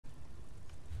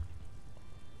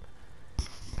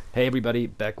Hey everybody,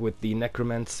 back with the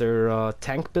Necromancer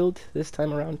tank build this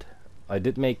time around. I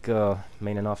did make a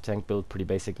main and off tank build, pretty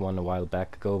basic one a while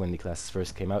back ago when the classes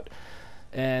first came out,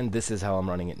 and this is how I'm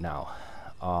running it now.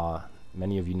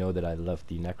 Many of you know that I love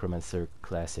the Necromancer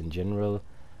class in general.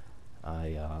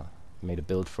 I made a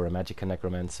build for a Magicka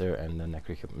Necromancer and a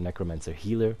Necromancer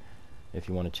healer. If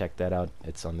you want to check that out,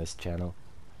 it's on this channel.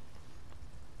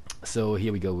 So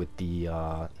here we go with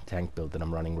the tank build that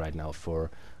I'm running right now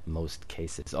for most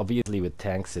cases. Obviously with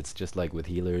tanks it's just like with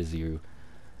healers, you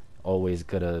always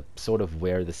gotta sort of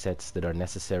wear the sets that are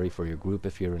necessary for your group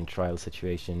if you're in a trial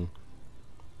situation,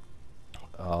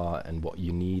 and what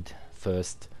you need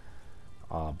first.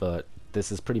 But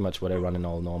this is pretty much what I run in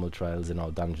all normal trials, in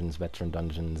all dungeons, veteran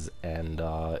dungeons, and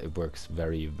it works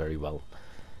very, very well.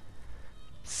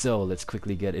 So let's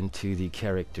quickly get into the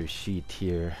character sheet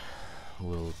here.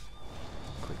 We'll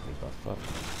quickly buff up.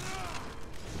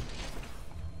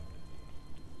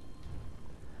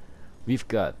 We've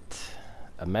got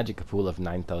a Magicka pool of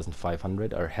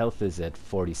 9,500. Our health is at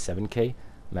 47k,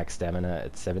 max stamina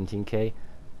at 17k,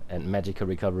 and Magicka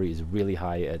recovery is really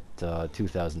high at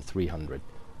 2,300.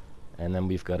 And then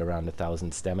we've got around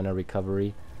 1,000 stamina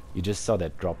recovery. You just saw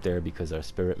that drop there because our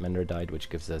Spirit Mender died, which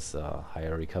gives us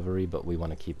higher recovery, but we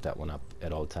want to keep that one up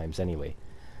at all times anyway.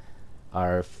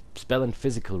 Our spell and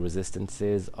physical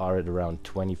resistances are at around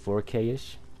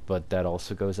 24k-ish, but that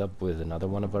also goes up with another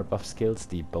one of our buff skills,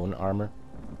 the Bone Armor,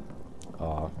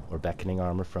 or Beckoning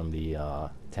Armor from the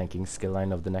tanking skill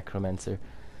line of the Necromancer.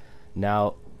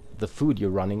 Now, the food you're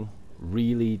running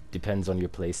really depends on your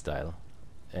playstyle,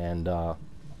 and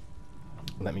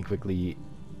let me quickly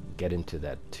get into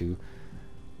that too.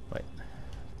 Right,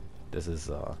 this is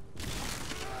the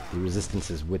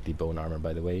resistances with the Bone Armor,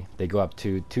 by the way. They go up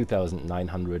to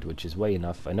 2,900, which is way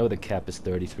enough. I know the cap is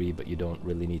 33, but you don't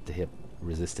really need to hit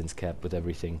resistance cap with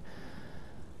everything.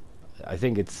 I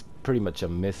think it's pretty much a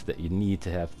myth that you need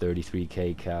to have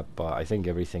 33k cap. I think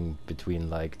everything between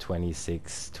like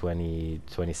 26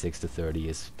 to 30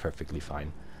 is perfectly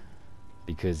fine.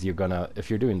 Because you're gonna, if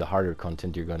you're doing the harder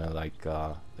content, you're gonna like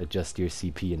adjust your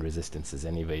CP and resistances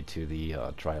anyway to the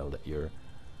trial that you're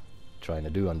trying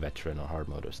to do on veteran or hard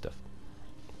mode or stuff.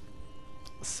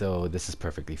 So this is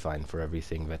perfectly fine for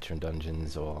everything, veteran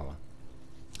dungeons or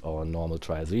normal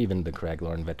trials, or even the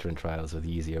Craglorn veteran trials, or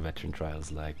the easier veteran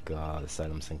trials like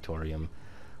Asylum Sanctorium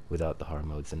without the hard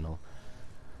modes and all.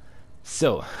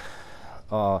 So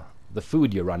the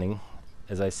food you're running,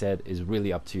 as I said, is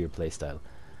really up to your playstyle.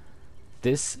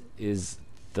 This is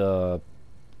the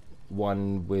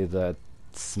one with a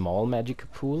small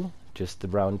Magicka pool, just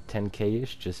around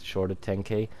 10k-ish, just short of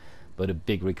 10k, but a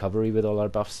big recovery with all our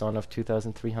buffs on of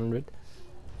 2,300.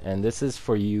 And this is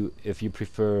for you if you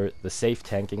prefer the safe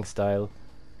tanking style.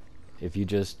 If you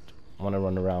just want to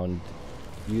run around,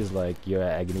 use like your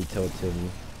Agony Totem,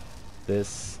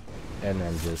 this, and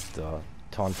then just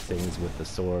taunt things with the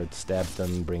sword, stab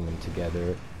them, bring them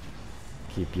together,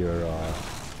 keep your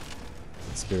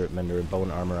Spirit Mender and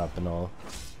Bone Armor up and all.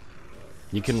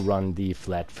 You can run the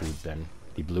flat food then,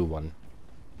 the blue one,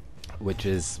 which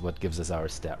is what gives us our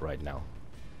stat right now.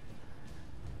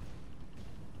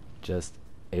 Just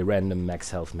a random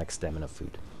max health, max stamina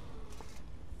food.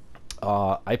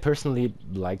 I personally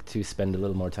like to spend a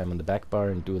little more time on the back bar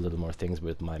and do a little more things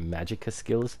with my Magicka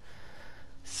skills.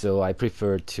 So I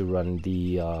prefer to run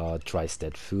the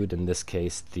tri-stat food, in this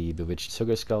case the Bewitched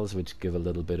Sugar Skulls, which give a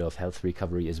little bit of health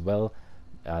recovery as well.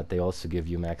 They also give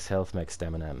you max health, max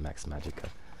stamina, and max Magicka.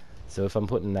 So if I'm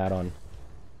putting that on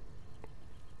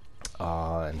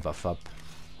and buff up,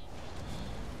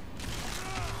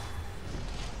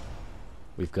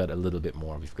 we've got a little bit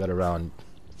more. We've got around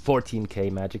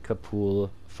 14k Magicka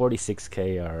pool,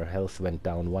 46k our health went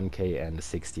down 1k, and a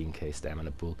 16k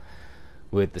stamina pool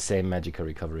with the same Magicka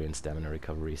recovery and stamina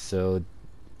recovery. So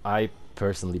I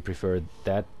personally prefer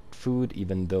that food,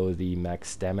 even though the max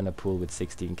stamina pool with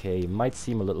 16k might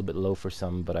seem a little bit low for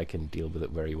some, but I can deal with it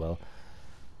very well.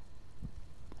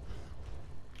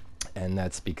 And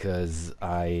that's because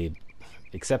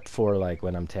except for like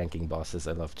when I'm tanking bosses,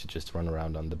 I love to just run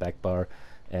around on the back bar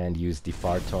and use the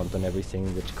Far Taunt on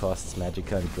everything, which costs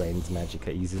Magicka and drains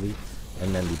Magicka easily,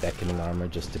 and then the Beckoning Armor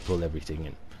just to pull everything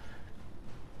in.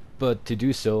 But to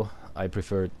do so, I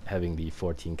prefer having the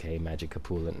 14k Magicka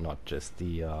pool and not just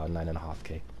the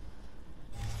 9.5k.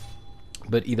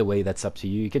 But either way, that's up to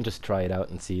you. You can just try it out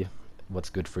and see what's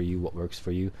good for you, what works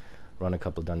for you. Run a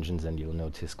couple dungeons and you'll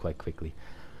notice quite quickly.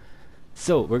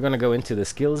 So, we're gonna go into the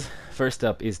skills. First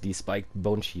up is the Spiked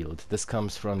Bone Shield. This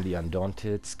comes from the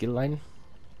Undaunted skill line.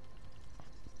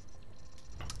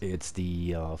 It's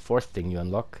the fourth thing you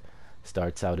unlock.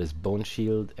 Starts out as Bone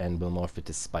Shield and will morph it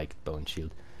to Spiked Bone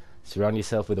Shield. Surround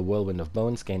yourself with a Whirlwind of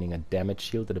Bones, gaining a damage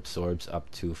shield that absorbs up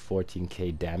to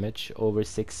 14k damage over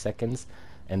 6 seconds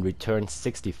and returns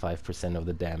 65% of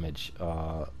the damage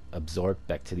absorbed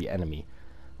back to the enemy.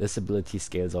 This ability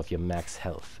scales off your max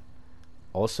health.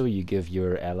 Also, you give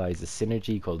your allies a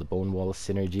synergy called the Bone Wall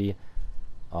Synergy,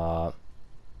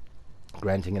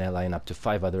 granting an ally and up to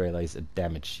 5 other allies a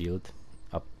damage shield,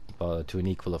 up to an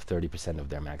equal of 30% of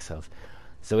their max health.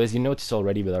 So as you notice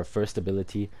already with our first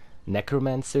ability,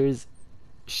 Necromancers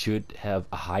should have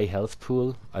a high health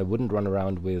pool. I wouldn't run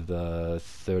around with a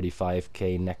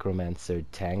 35k Necromancer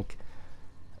Tank,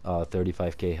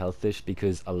 35k healthish,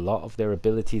 because a lot of their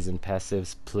abilities and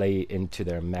passives play into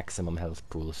their maximum health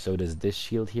pool. So does this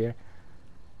shield here,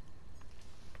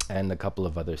 and a couple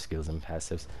of other skills and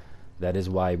passives. That is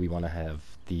why we want to have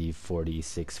the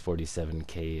 46,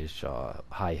 47k-ish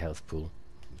high health pool.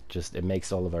 Just it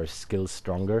makes all of our skills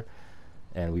stronger,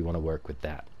 and we want to work with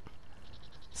that.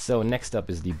 So next up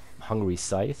is the Hungry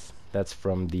Scythe. That's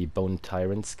from the Bone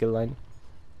Tyrant skill line.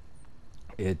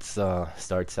 It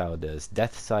starts out as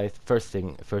Death Scythe. First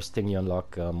thing you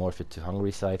unlock, morph it to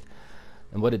Hungry Scythe.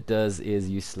 And what it does is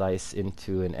you slice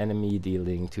into an enemy,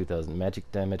 dealing 2000 magic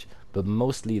damage. But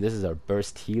mostly this is our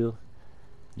burst heal.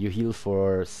 You heal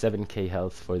for 7k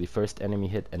health for the first enemy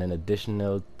hit, and an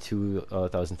additional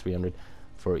 2300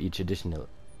 for each additional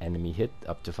enemy hit,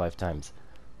 up to 5 times.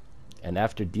 And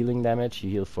after dealing damage, you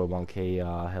heal for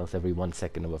 1k health every 1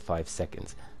 second over 5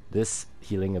 seconds. This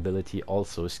healing ability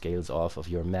also scales off of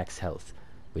your max health,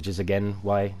 which is again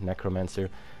why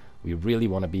Necromancer, we really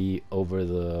want to be over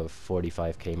the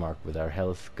 45k mark with our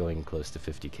health, going close to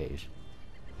 50k.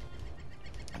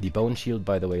 The Bone Shield,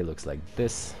 by the way, looks like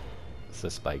this. It's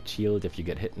a spiked shield. If you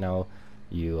get hit now,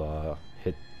 you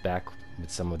hit back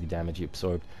with some of the damage you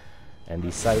absorbed. And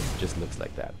the Scythe just looks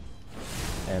like that.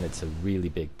 And it's a really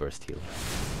big burst heal.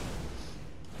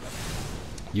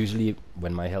 Usually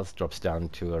when my health drops down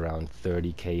to around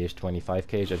 30k-ish,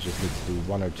 25k-ish, I just need to do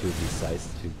 1 or 2 of these scythes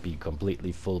to be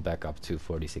completely full back up to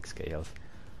 46k health.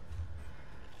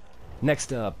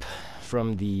 Next up,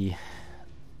 from the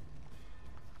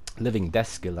Living Death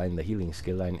skill line, the healing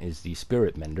skill line, is the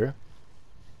Spirit Mender,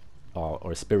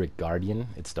 or Spirit Guardian.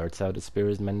 It starts out as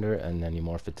Spirit Mender and then you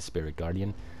morph it to Spirit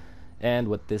Guardian. And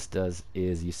what this does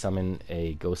is you summon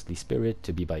a ghostly spirit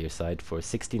to be by your side for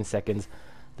 16 seconds.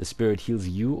 The spirit heals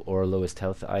you or lowest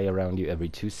health eye around you every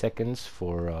 2 seconds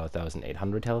for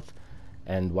 1800 health.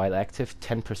 And while active,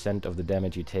 10% of the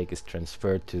damage you take is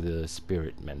transferred to the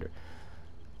Spirit Mender.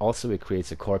 Also, it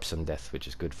creates a corpse on death, which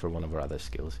is good for one of our other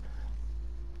skills.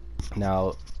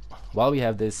 Now, while we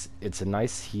have this, it's a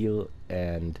nice heal,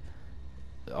 and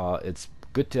it's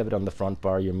good to have it on the front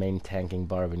bar, your main tanking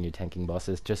bar when you're tanking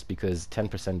bosses, just because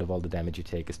 10% of all the damage you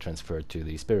take is transferred to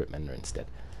the Spirit Mender instead.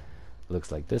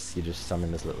 Looks like this. You just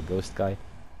summon this little ghost guy,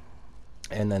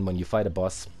 and then when you fight a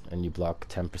boss and you block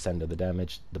 10% of the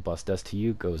damage the boss does to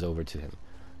you goes over to him,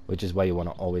 which is why you want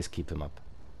to always keep him up.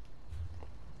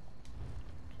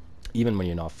 Even when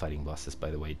you're not fighting bosses,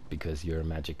 by the way, because your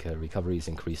magic recovery is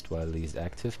increased while he's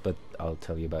active, but I'll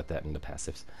tell you about that in the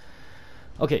passives.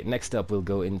 Okay, next up we'll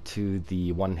go into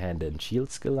the one-hand and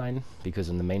shield skill line, because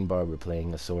on the main bar we're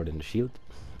playing a sword and a shield.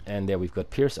 And there we've got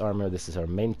Pierce Armor. This is our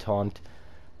main taunt.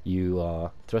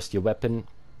 You thrust your weapon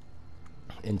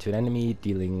into an enemy,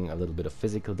 dealing a little bit of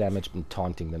physical damage and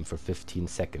taunting them for 15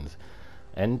 seconds.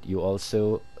 And you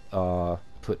also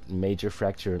put Major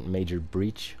Fracture and Major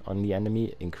Breach on the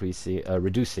enemy,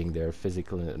 reducing their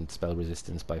physical and spell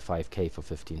resistance by 5k for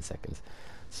 15 seconds.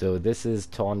 So this is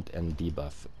taunt and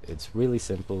debuff. It's really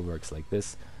simple, works like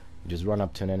this. You just run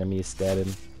up to an enemy, stab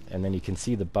him, and then you can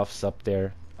see the buffs up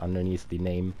there underneath the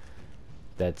name.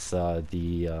 That's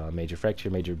the Major Fracture,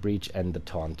 Major Breach, and the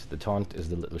taunt. The taunt is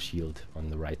the little shield on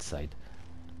the right side.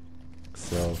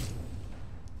 So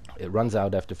it runs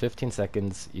out after 15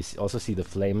 seconds. You also see the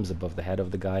flames above the head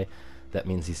of the guy. That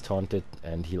means he's taunted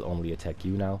and he'll only attack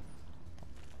you now.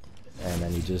 And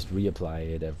then you just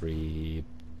reapply it every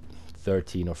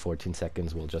 13 or 14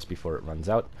 seconds, well, just before it runs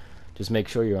out. Just make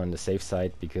sure you're on the safe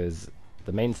side, because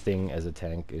the main thing as a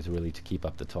tank is really to keep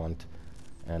up the taunt,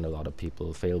 and a lot of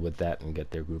people fail with that and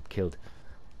get their group killed.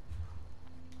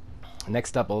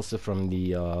 Next up, also from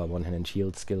the one-hand and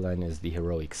shield skill line, is the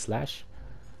Heroic Slash.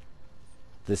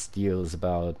 This deals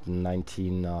about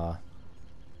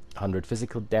 1900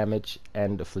 physical damage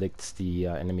and afflicts the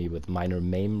enemy with minor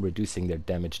maim, reducing their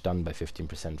damage done by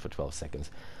 15% for 12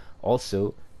 seconds.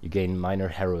 Also, you gain minor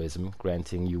heroism,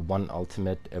 granting you 1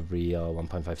 ultimate every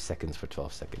 1.5 seconds for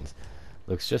 12 seconds.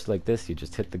 Looks just like this. You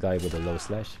just hit the guy with a low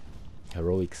slash.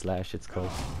 Heroic Slash it's called.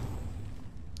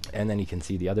 And then you can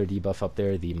see the other debuff up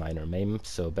there, the minor maim.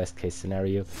 So best case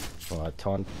scenario,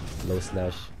 taunt, low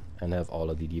slash, and have all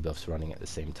of the debuffs running at the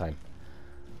same time.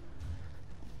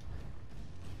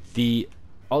 The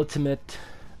ultimate,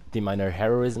 the minor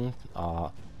heroism,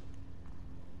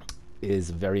 is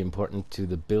very important to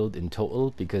the build in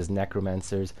total, because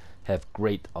necromancers have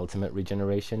great ultimate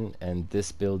regeneration, and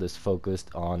this build is focused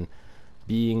on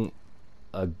being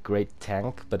a great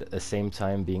tank, but at the same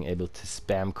time being able to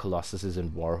spam colossuses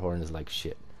and warhorns like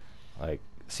shit. Like,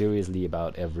 seriously,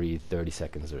 about every 30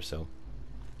 seconds or so.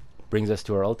 Brings us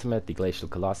to our ultimate, the Glacial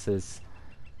Colossus.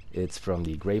 It's from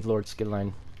the Gravelord skill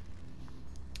line.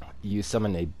 You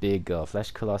summon a big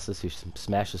flesh colossus who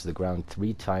smashes the ground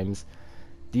 3 times,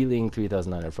 dealing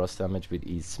 3900 frost damage with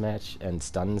each smash, and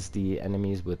stuns the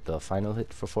enemies with the final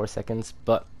hit for 4 seconds.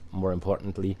 But more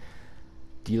importantly,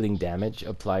 dealing damage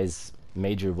applies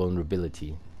major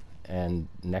vulnerability, and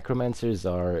necromancers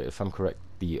are, if I'm correct,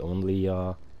 the only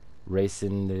race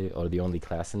in the, or the only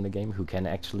class in the game who can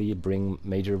actually bring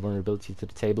major vulnerability to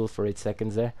the table for 8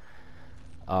 seconds there,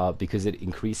 because it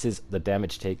increases the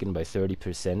damage taken by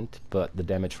 30%, but the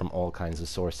damage from all kinds of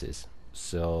sources.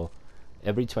 So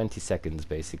every 20 seconds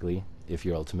basically, if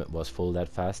your ultimate was full that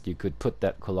fast, you could put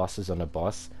that colossus on a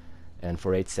boss and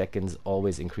for 8 seconds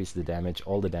always increase the damage,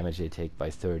 all the damage they take, by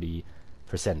 30%,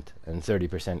 and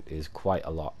 30% is quite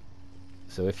a lot.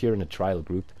 So if you're in a trial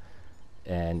group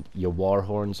and your war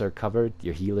horns are covered,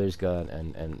 your healers got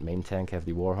and main tank have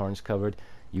the war horns covered,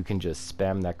 you can just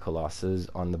spam that colossus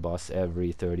on the boss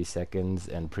every 30 seconds,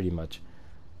 and pretty much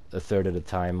a third of the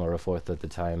time or a fourth of the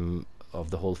time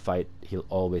of the whole fight, he'll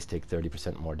always take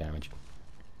 30% more damage.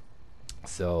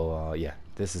 So yeah,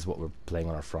 this is what we're playing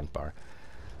on our front bar.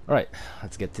 Alright,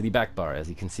 let's get to the back bar. As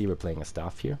you can see, we're playing a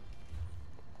staff here.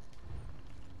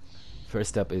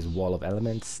 First up is Wall of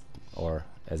Elements, or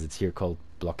as it's here called,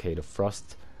 Blockade of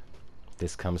Frost.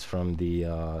 This comes from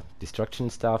the Destruction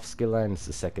Staff skill line. It's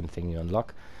the second thing you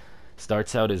unlock.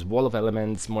 Starts out as Wall of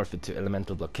Elements, morph it to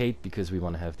Elemental Blockade because we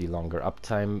want to have the longer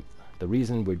uptime. The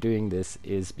reason we're doing this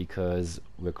is because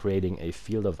we're creating a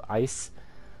Field of Ice,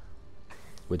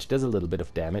 which does a little bit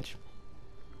of damage,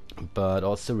 but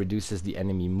also reduces the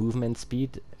enemy movement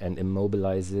speed and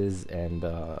immobilizes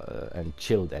and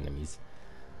chilled enemies.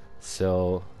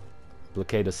 So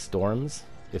Blockade of Storms,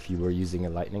 if you were using a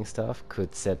lightning staff,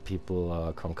 could set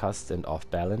people concussed and off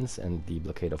balance, and the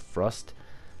Blockade of Frost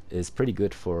is pretty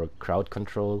good for crowd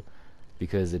control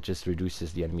because it just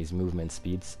reduces the enemy's movement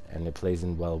speeds, and it plays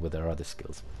in well with our other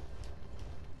skills.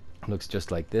 Looks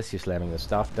just like this. You're slamming the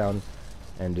staff down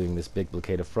and doing this big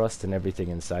Blockade of Frost, and everything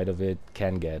inside of it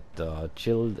can get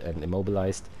chilled and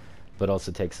immobilized, but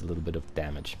also takes a little bit of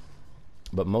damage.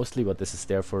 But mostly what this is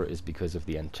there for is because of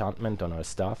the enchantment on our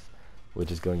staff,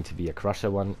 which is going to be a crusher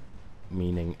one,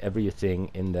 meaning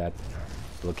everything in that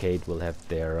blockade will have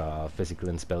their physical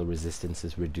and spell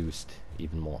resistances reduced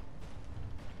even more.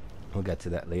 We'll get to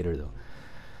that later though.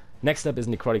 Next up is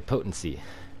Necrotic Potency.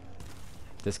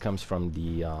 This comes from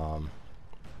the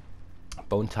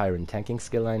Bone Tyrant tanking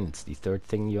skill line. It's the third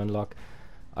thing you unlock.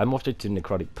 I morphed it to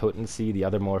Necrotic Potency. The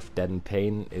other morph, Deaden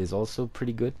Pain, is also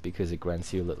pretty good because it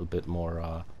grants you a little bit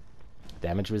more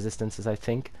damage resistances, I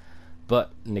think.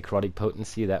 But Necrotic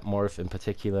Potency, that morph in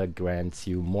particular, grants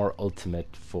you more ultimate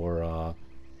for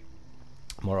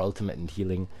more ultimate and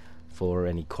healing for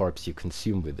any corpse you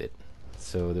consume with it.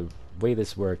 So the way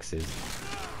this works is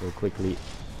we'll quickly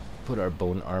put our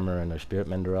bone armor and our spirit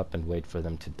mender up and wait for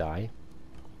them to die,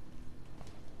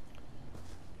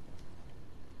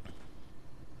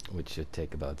 which should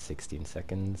take about 16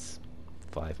 seconds.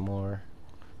 5 more.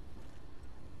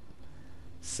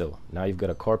 So now you've got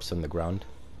a corpse on the ground,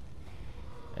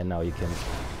 and now you can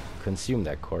consume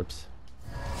that corpse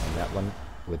and that one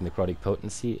with Necrotic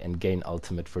Potency and gain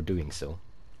ultimate for doing so.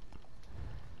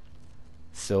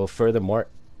 So furthermore,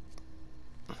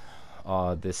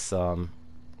 this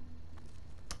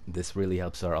really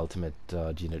helps our ultimate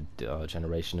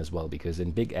generation as well, because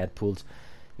in big ad pools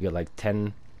you got like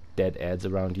 10 dead ads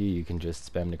around you. You can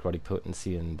just spam Necrotic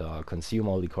Potency and consume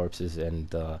all the corpses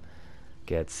and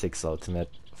get 6 ultimate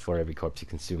for every corpse you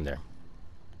consume there,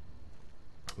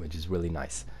 which is really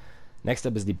nice. Next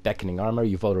up is the Beckoning Armor.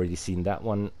 You've already seen that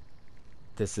one.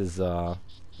 This is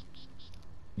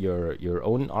your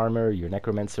own armor, your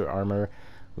Necromancer armor,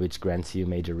 which grants you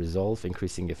major resolve,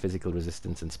 increasing your physical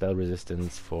resistance and spell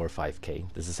resistance for 5k.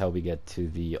 This is how we get to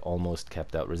the almost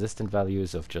capped out resistant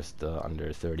values of just under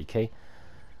 30k.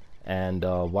 And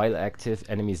while active,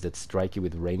 enemies that strike you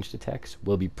with ranged attacks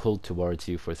will be pulled towards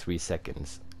you for 3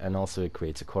 seconds. And also it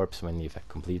creates a corpse when the effect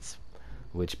completes,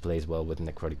 which plays well with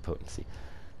Necrotic Potency.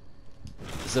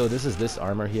 So this is this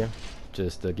armor here.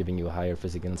 just giving you a higher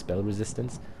physical and spell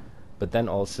resistance. But then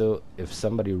also, if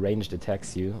somebody ranged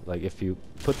attacks you, like if you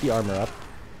put the armor up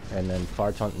and then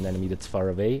far taunt an enemy that's far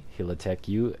away, he'll attack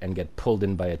you and get pulled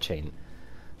in by a chain.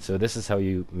 So this is how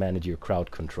you manage your crowd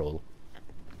control.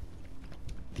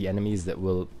 The enemies that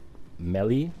will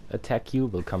melee attack you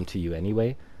will come to you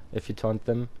anyway if you taunt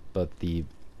them, but the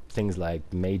things like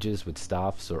mages with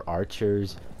staffs or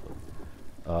archers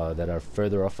that are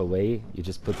further off away, you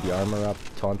just put the armor up,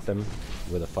 taunt them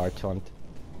with a far taunt,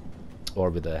 or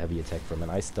with a heavy attack from an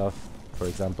ice staff, for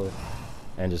example,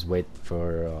 and just wait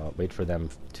for them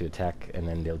to attack, and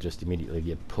then they'll just immediately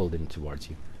get pulled in towards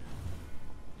you.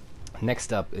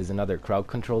 Next up is another crowd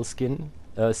control skill.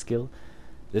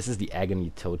 This is the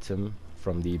Agony Totem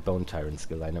from the Bone Tyrant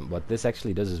skill line. And what this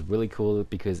actually does is really cool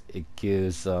because it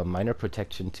gives minor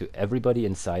protection to everybody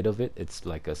inside of it. It's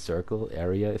like a circle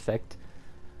area effect,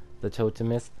 the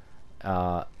totem is.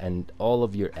 And all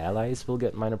of your allies will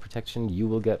get minor protection. You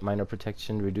will get minor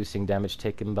protection, reducing damage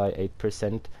taken by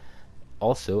 8%.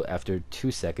 Also, after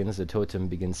 2 seconds, the totem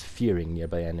begins fearing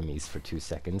nearby enemies for 2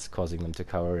 seconds, causing them to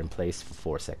cower in place for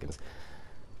 4 seconds.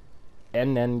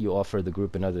 And then you offer the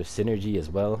group another synergy as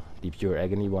well, the Pure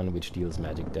Agony one, which deals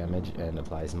magic damage and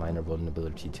applies minor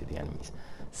vulnerability to the enemies.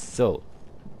 So,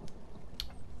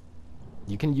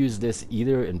 you can use this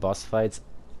either in boss fights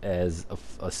as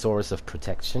a source of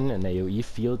protection, an AoE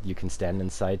field you can stand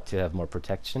inside to have more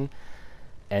protection.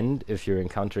 And if you're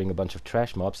encountering a bunch of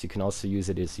trash mobs, you can also use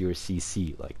it as your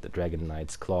CC, like the Dragon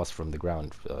Knight's claws from the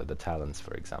ground, the talons,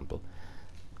 for example.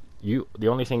 The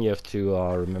only thing you have to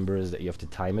remember is that you have to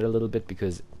time it a little bit,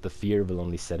 because the fear will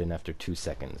only set in after 2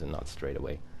 seconds and not straight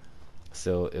away.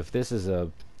 So if this is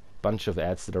a bunch of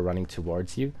ads that are running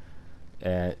towards you,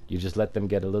 you just let them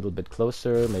get a little bit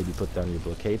closer, maybe put down your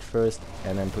blockade first,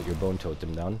 and then put your bone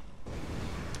totem down.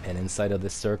 And inside of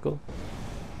this circle,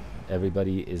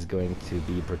 everybody is going to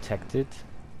be protected,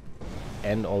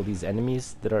 and all these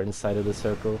enemies that are inside of the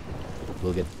circle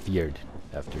will get feared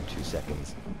after 2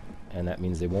 seconds. And that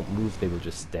means they won't move, they will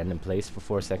just stand in place for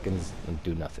 4 seconds and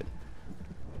do nothing.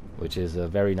 Which is a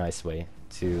very nice way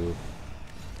to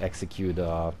execute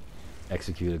a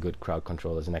good crowd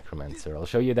control as a Necromancer. I'll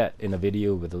show you that in a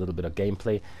video with a little bit of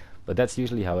gameplay, but that's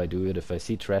usually how I do it. If I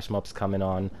see trash mobs coming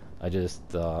on, I just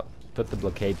put the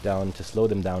blockade down to slow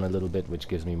them down a little bit, which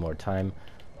gives me more time.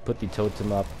 Put the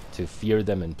totem up to fear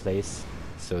them in place,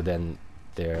 so then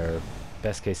they're,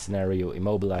 best case scenario,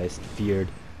 immobilized, feared,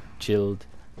 chilled.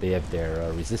 They have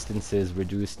their resistances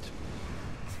reduced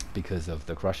because of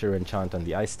the Crusher enchant on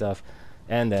the ice stuff,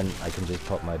 and then I can just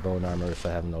pop my bone armor if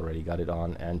I haven't already got it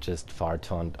on, and just far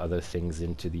taunt other things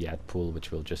into the ad pool,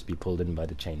 which will just be pulled in by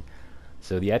the chain.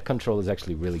 So the ad control is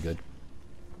actually really good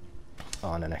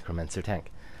on a Necromancer tank.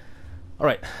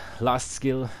 Alright, last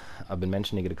skill, I've been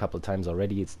mentioning it a couple times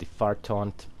already, it's the far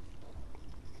taunt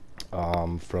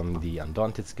from the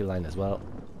Undaunted skill line as well.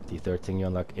 The third thing you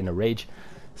unlock, Inner Rage,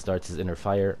 starts as Inner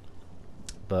Fire,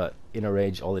 but Inner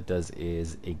Rage, all it does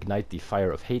is ignite the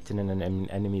fire of hate in an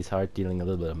enemy's heart, dealing a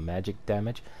little bit of magic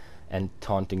damage and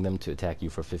taunting them to attack you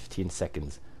for 15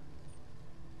 seconds.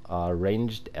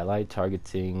 Ranged ally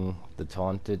targeting the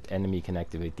taunted enemy can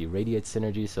activate the Radiate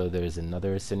synergy, so there's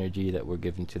another synergy that we're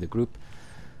given to the group.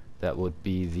 That would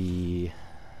be the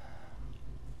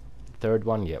third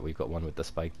one. Yeah, we've got one with the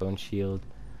Spike Bone Shield,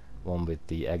 one with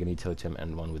the Agony Totem,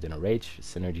 and one with Inner Rage.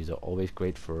 Synergies are always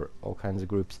great for all kinds of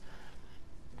groups.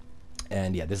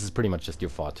 And yeah, this is pretty much just your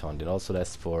far taunt. It also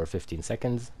lasts for 15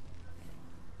 seconds.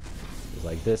 Just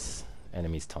like this,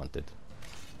 enemies taunted.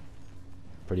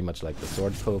 Pretty much like the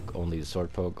sword poke, only the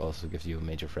sword poke also gives you a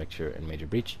major fracture and major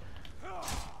breach.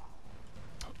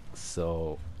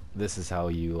 So this is how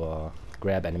you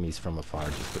grab enemies from afar.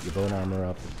 Just put your bone armor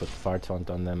up, put the far taunt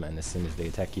on them, and as soon as they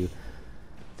attack you,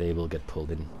 they will get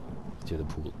pulled in to the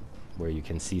pool, where you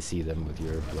can CC them with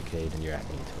your blockade and your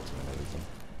Agony Totem and everything.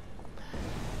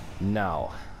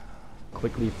 Now,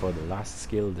 quickly for the last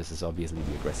skill, this is obviously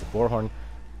the Aggressive Warhorn.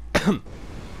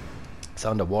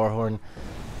 Sound a Warhorn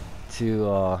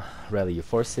to rally your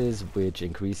forces, which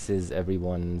increases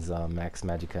everyone's max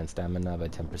magicka and stamina by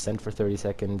 10% for 30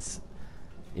 seconds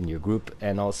in your group,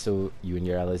 and also you and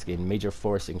your allies gain major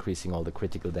force, increasing all the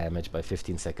critical damage by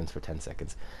 15 seconds for 10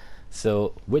 seconds.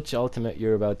 So which ultimate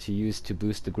you're about to use to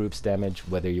boost the group's damage,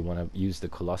 whether you want to use the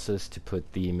Colossus to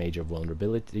put the major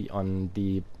vulnerability on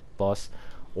the boss,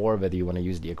 or whether you want to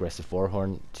use the Aggressive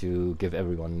Warhorn to give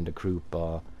everyone in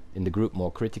the group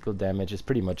more critical damage, is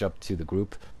pretty much up to the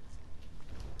group.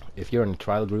 If you're in a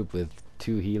trial group with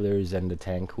 2 healers and a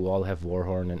tank who all have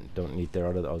Warhorn and don't need their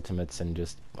other ultimates and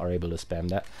just are able to spam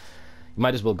that, You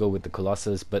might as well go with the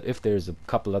Colossus, but if there's a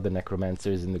couple other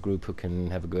Necromancers in the group who can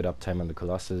have a good uptime on the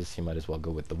Colossus, you might as well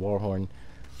go with the Warhorn.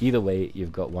 Either way,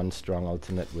 you've got one strong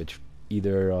ultimate, which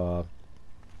either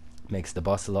makes the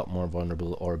boss a lot more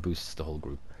vulnerable or boosts the whole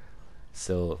group.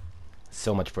 So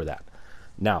much for that.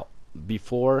 Now,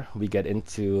 before we get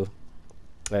into...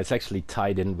 it's actually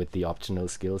tied in with the optional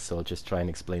skills, so I'll just try and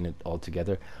explain it all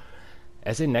together.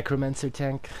 As a Necromancer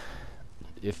tank,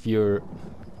 if you're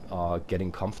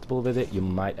getting comfortable with it, you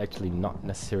might actually not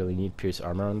necessarily need Pierce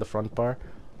Armor on the front bar.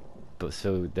 But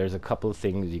so there's a couple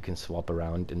things you can swap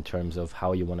around in terms of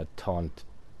how you want to taunt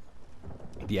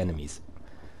the enemies.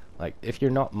 Like, if you're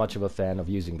not much of a fan of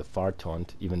using the far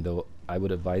taunt, even though I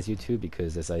would advise you to,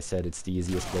 because as I said, it's the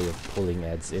easiest way of pulling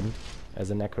ads in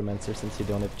as a Necromancer since you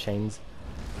don't have chains.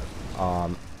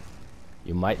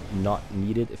 You might not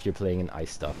need it if you're playing an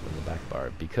Ice Staff on the back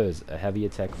bar, because a heavy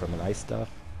attack from an Ice Staff,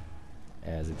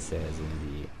 as it says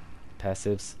in the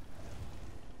passives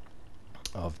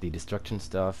of the Destruction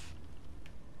Staff,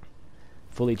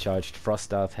 fully charged Frost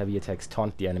Staff, heavy attacks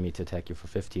taunt the enemy to attack you for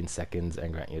 15 seconds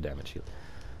and grant you a damage shield.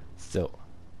 So,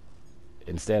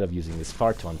 instead of using this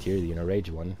far taunt here, the Enrage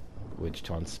one, which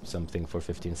taunts something for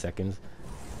 15 seconds,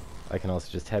 I can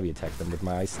also just heavy attack them with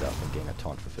my Ice Staff and gain a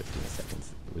taunt for 15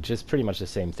 seconds, which is pretty much the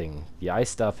same thing. The Ice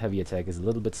Staff heavy attack is a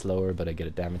little bit slower, but I get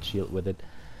a damage shield with it.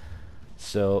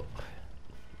 So,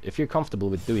 if you're comfortable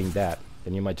with doing that,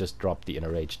 then you might just drop the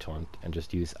Enrage taunt and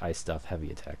just use Ice Staff heavy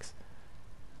attacks.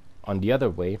 On the other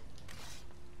way,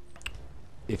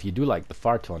 if you do like the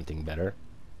far taunting better,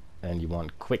 and you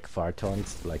want quick far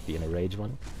taunts like the Enrage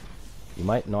one, you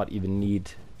might not even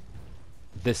need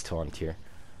this taunt here,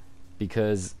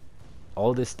 because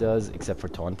all this does, except for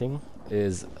taunting,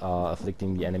 is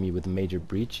afflicting the enemy with Major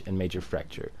Breach and Major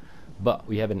Fracture. But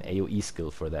we have an AoE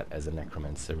skill for that as a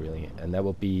Necromancer, really, and that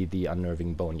will be the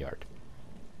Unnerving Boneyard.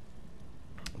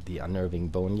 The Unnerving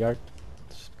Boneyard,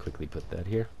 just quickly put that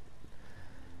here,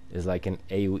 is like an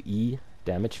AoE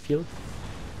damage field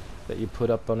that you put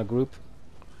up on a group,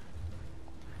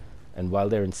 and while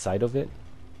they're inside of it,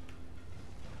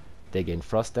 they gain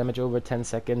frost damage over 10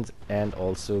 seconds and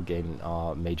also gain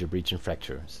Major Breach and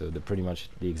Fracture. So they're pretty much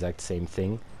the exact same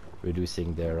thing,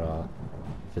 reducing their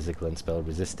physical and spell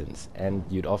resistance. And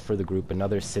you'd offer the group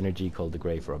another synergy called the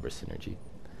Grave Robber synergy.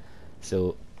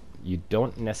 So you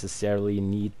don't necessarily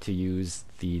need to use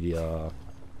the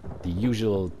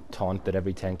usual taunt that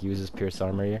every tank uses, Pierce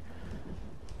Armor here.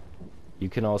 You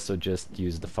can also just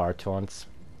use the far taunts,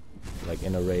 like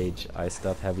Enrage, Ice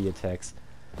Staff, heavy attacks,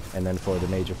 and then for the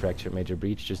Major Fracture, Major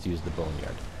Breach, just use the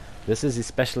Boneyard. This is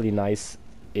especially nice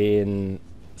in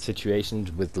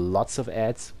situations with lots of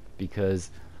ads,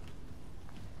 because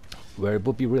where it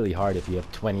would be really hard if you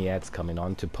have 20 ads coming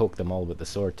on to poke them all with the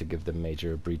sword to give them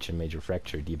Major Breach and Major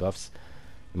Fracture debuffs.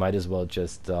 You might as well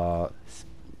just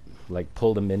like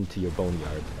pull them into your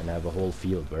Boneyard and have a whole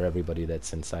field where everybody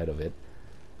that's inside of it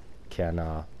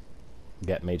can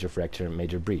get Major Fracture and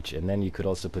Major Breach. And then you could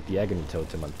also put the Agony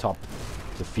Totem on top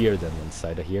to fear them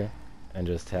inside of here, and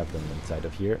just have them inside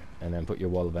of here, and then put your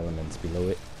Wall of Elements below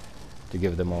it to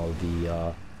give them all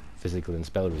the physical and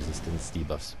spell resistance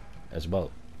debuffs as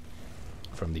well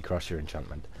from the Crusher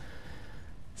enchantment.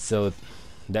 So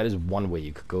that is one way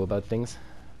you could go about things.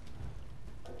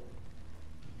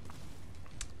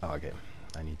 Okay,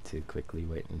 I need to quickly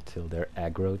wait until they're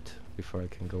aggroed before I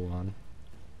can go on.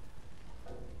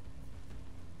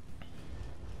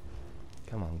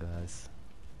 Come on, guys.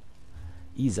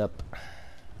 Ease up.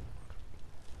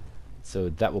 So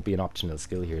that will be an optional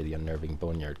skill here. The Unnerving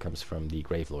Boneyard comes from the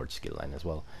Gravelord skill line as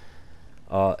well.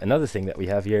 Another thing that we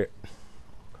have here,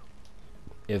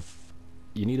 if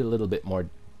you need a little bit more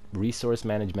resource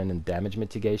management and damage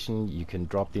mitigation, you can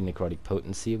drop the Necrotic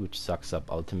Potency, which sucks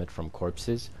up ultimate from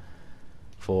corpses,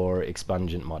 for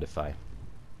Expungent Modify.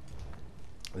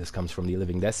 This comes from the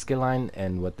Living Death skill line,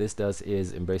 and what this does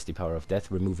is Embrace the Power of Death,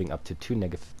 removing up to 2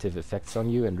 negative effects on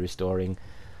you and restoring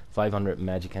 500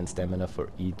 magic and stamina for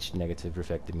each negative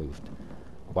effect removed.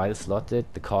 While slotted,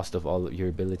 the cost of all your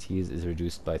abilities is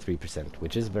reduced by 3%,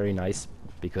 which is very nice,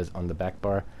 because on the back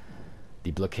bar,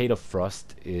 the Blockade of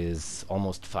Frost is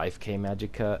almost 5k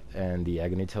magicka, and the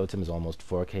Agony Totem is almost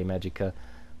 4k magicka,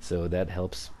 so that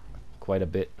helps quite a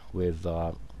bit with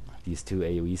these two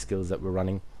AoE skills that we're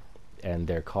running. And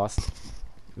their cost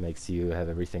makes you have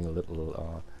everything a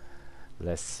little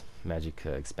less magic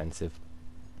expensive.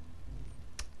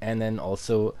 And then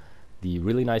also, the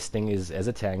really nice thing is, as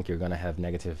a tank, you're gonna have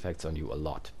negative effects on you a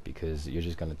lot, because you're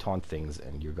just gonna taunt things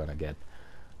and you're gonna get,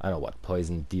 I don't know what,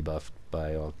 poison debuffed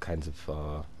by all kinds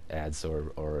of ads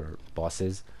or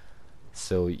bosses.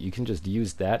 So you can just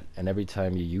use that, and every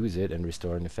time you use it and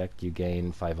restore an effect, you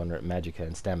gain 500 magicka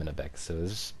and stamina back. So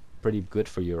this is pretty good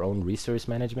for your own resource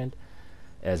management,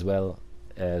 as well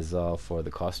as for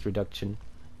the cost reduction,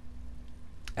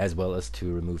 as well as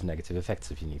to remove negative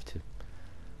effects if you need to.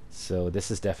 So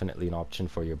this is definitely an option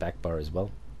for your back bar as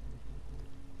well.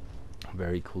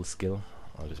 Very cool skill.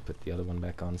 I'll just put the other one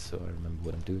back on so I remember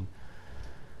what I'm doing.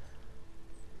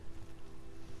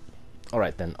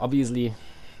 Alright then, obviously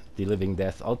the Living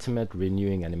Death ultimate,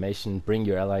 renewing animation, bring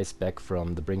your allies back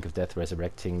from the brink of death,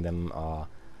 resurrecting them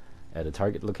at a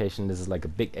target location. This is like a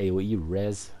big AoE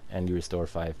res, and you restore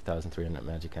 5,300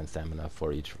 magic and stamina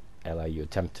for each ally you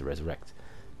attempt to resurrect.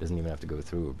 Doesn't even have to go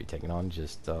through or be taken on,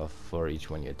 just for each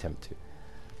one you attempt to.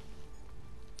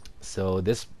 So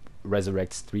this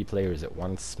resurrects 3 players at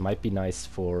once. Might be nice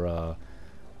for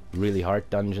really hard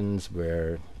dungeons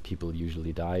where people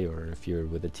usually die, or if you're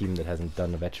with a team that hasn't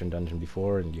done a veteran dungeon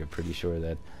before and you're pretty sure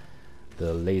that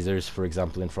the lasers, for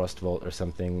example in Frost Vault or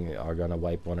something, are gonna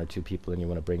wipe 1 or 2 people and you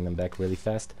want to bring them back really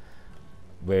fast,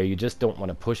 where you just don't want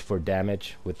to push for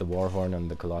damage with the Warhorn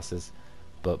and the Colossus,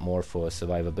 but more for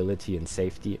survivability and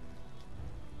safety.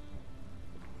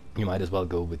 You might as well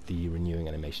go with the renewing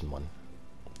animation one.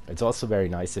 It's also very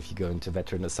nice if you go into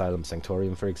Veteran Asylum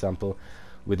Sanctorium, for example,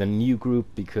 with a new group,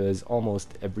 because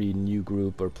almost every new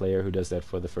group or player who does that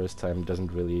for the first time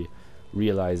doesn't really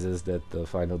realizes that the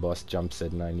final boss jumps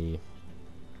at 91ish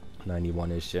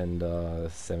and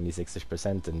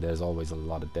 76ish%, and there's always a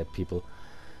lot of dead people.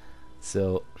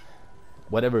 So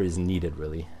whatever is needed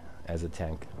really as a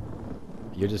tank,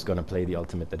 you're just gonna play the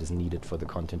ultimate that is needed for the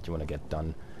content you want to get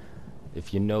done.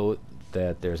 If you know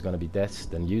that there's gonna be deaths,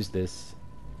 then use this.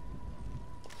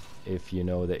 If you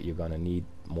know that you're gonna need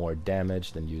more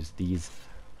damage, then use these.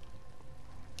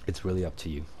 It's really up to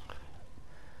you.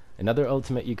 Another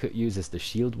ultimate you could use is the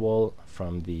shield wall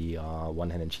from the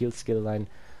one-handed shield skill line.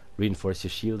 Reinforce your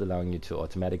shield, allowing you to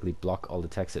automatically block all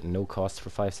attacks at no cost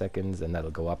for 5 seconds, and that'll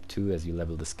go up too as you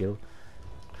level the skill.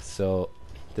 So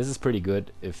this is pretty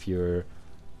good if you're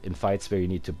in fights where you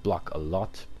need to block a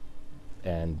lot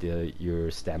and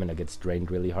your stamina gets drained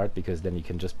really hard, because then you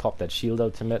can just pop that shield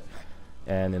ultimate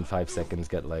and in 5 seconds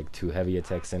get like 2 heavy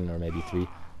attacks in, or maybe 3,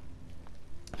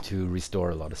 to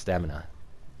restore a lot of stamina.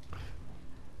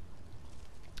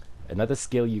 Another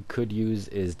skill you could use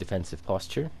is Defensive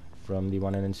Posture from the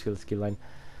one-handed shield skill line.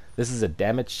 This is a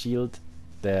damage shield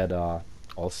that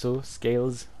also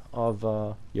scales of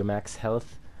your max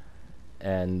health,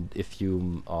 and if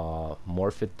you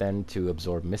morph it then to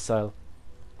absorb missile,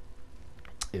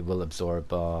 it will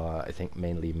absorb I think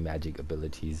mainly magic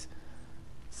abilities.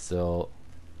 So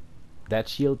that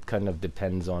shield kind of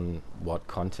depends on what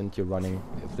content you're running.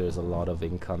 If there's a lot of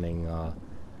incoming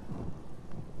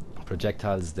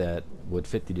projectiles that would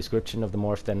fit the description of the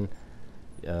morph, then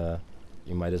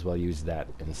you might as well use that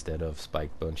instead of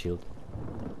Spiked Bone Shield,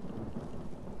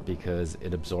 because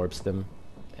it absorbs them,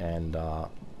 and I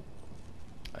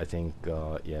think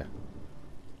yeah,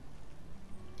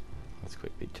 let's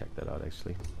quickly check that out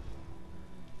actually.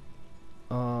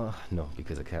 No,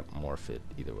 because I can't morph it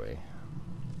either way.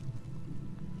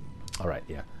 Alright,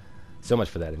 yeah. So much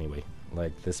for that anyway.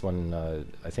 Like this one,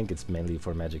 I think it's mainly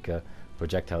for magicka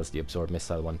projectiles, the absorb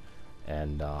missile one,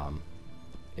 and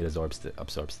it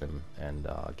absorbs them and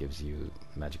gives you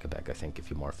magicka back, I think, if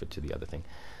you morph it to the other thing.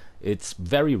 It's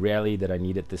very rarely that I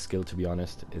needed this skill, to be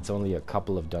honest. It's only a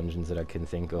couple of dungeons that I can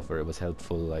think of where it was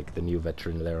helpful, like the new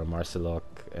veteran Lara Marcelok,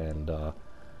 and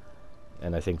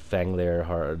I think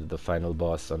Fanglair, the final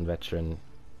boss on veteran,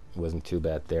 wasn't too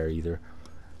bad there either.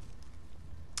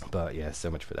 But yeah,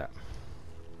 so much for that.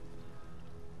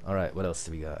 Alright, what else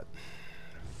do we got?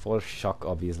 Force Shock,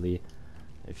 obviously,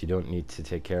 if you don't need to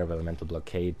take care of Elemental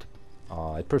Blockade.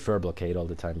 I prefer Blockade all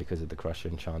the time because of the Crusher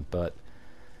enchant, but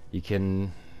you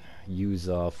can use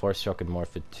Force Shock and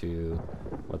morph it to,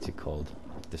 what's it called?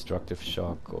 Destructive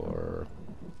Shock, or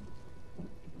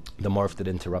the morph that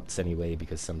interrupts anyway,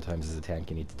 because sometimes as a tank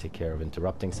you need to take care of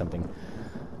interrupting something.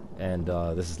 And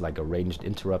this is like a ranged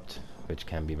interrupt, which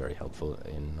can be very helpful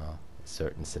in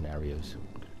certain scenarios.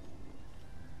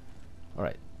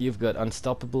 Alright, you've got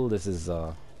Unstoppable. This is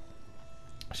a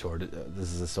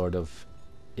sort of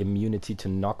immunity to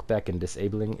knockback and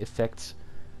disabling effects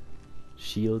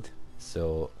shield.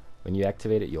 So when you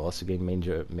activate it, you also gain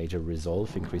major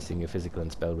resolve, increasing your physical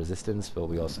and spell resistance. But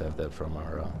we also have that from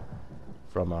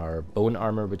our bone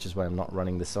armor, which is why I'm not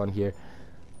running this on here.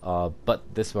 But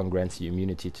this one grants you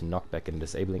immunity to knockback and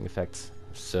disabling effects.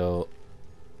 So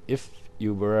if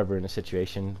you were ever in a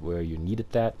situation where you needed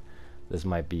that, this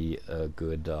might be a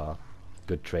good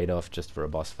trade-off just for a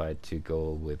boss fight, to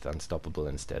go with Unstoppable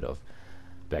instead of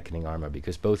Beckoning Armor,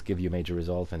 because both give you major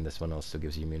resolve, and this one also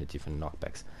gives you immunity from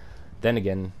knockbacks. Then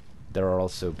again, there are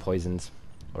also poisons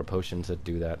or potions that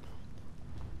do that.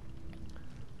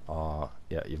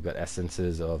 Yeah, you've got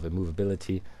essences of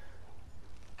immovability,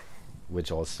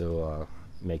 which also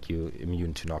make you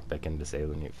immune to knockback and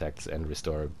disabling effects and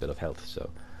restore a bit of health. So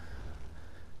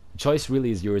choice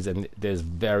really is yours, and there's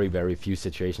very, very few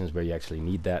situations where you actually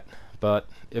need that. But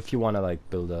if you want to like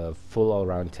build a full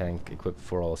all-round tank equipped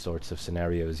for all sorts of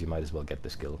scenarios, you might as well get the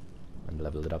skill and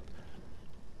level it up.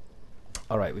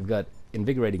 Alright, we've got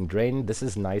Invigorating Drain. This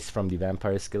is nice from the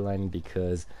Vampire skill line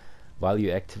because while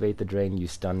you activate the drain, you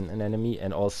stun an enemy,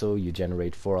 and also you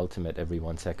generate 4 ultimate every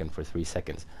 1 second for 3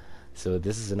 seconds. So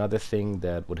this is another thing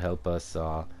that would help us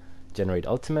generate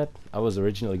ultimate. I was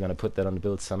originally going to put that on the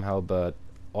build somehow, but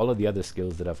all of the other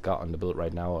skills that I've got on the build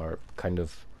right now are kind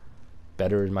of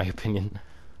better in my opinion.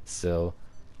 So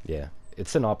yeah,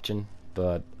 it's an option,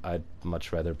 but I'd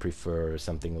much rather prefer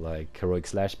something like Heroic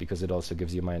Slash, because it also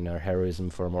gives you minor heroism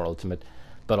for more ultimate,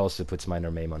 but also puts minor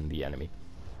maim on the enemy.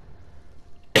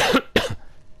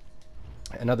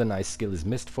 Another nice skill is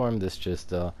Mist Form. This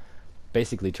just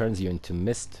basically turns you into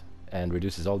mist and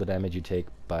reduces all the damage you take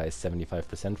by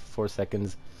 75% for 4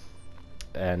 seconds.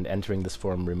 And entering this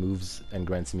form removes and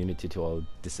grants immunity to all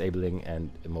disabling and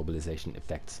immobilization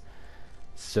effects.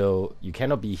 So you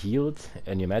cannot be healed,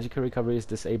 and your magical recovery is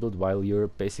disabled while you're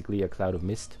basically a cloud of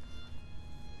mist.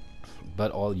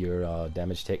 But all your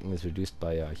damage taken is reduced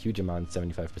by a huge amount,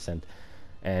 75%.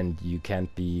 And you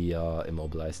can't be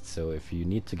immobilized. So if you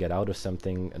need to get out of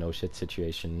something, an oh shit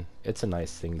situation, it's a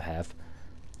nice thing to have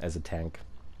as a tank.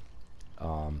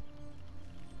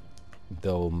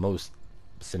 Though most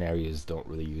scenarios don't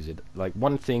really use it. Like,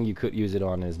 one thing you could use it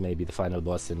on is maybe the final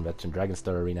boss in Veteran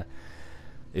Dragonstar Arena.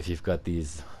 If you've got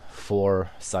these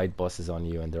 4 side bosses on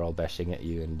you and they're all bashing at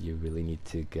you and you really need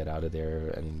to get out of there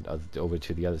and over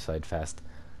to the other side fast,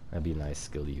 that'd be a nice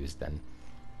skill to use then.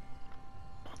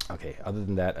 Okay, other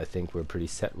than that, I think we're pretty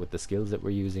set with the skills that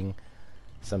we're using.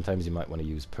 Sometimes you might want to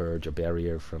use Purge or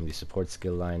Barrier from the support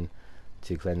skill line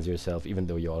to cleanse yourself, even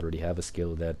though you already have a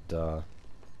skill that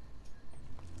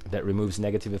that removes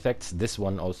negative effects. This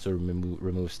one also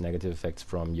removes negative effects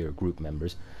from your group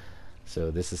members. So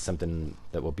this is something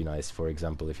that will be nice, for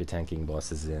example, if you're tanking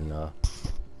bosses in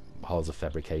Halls of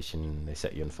Fabrication, they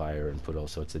set you on fire and put all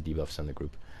sorts of debuffs on the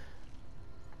group.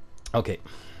 Okay.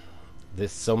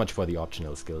 This so much for the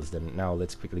optional skills. Then now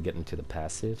let's quickly get into the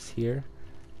passives here.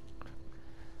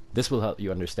 This will help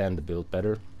you understand the build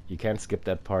better. You can't skip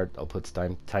that part. I'll put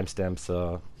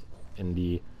timestamps in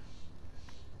the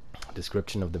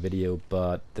description of the video,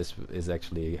 but this is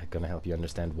actually going to help you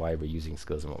understand why we're using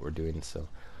skills and what we're doing, so you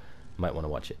might want to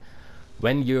watch it.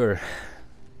 When your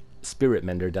Spirit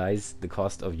Mender dies, the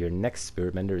cost of your next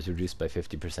Spirit Mender is reduced by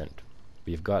 50%.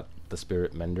 We've got the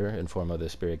Spirit Mender in form of the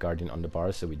Spirit Guardian on the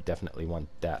bar, so we definitely want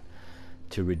that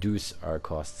to reduce our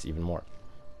costs even more.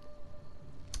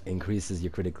 Increases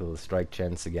your critical strike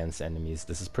chance against enemies.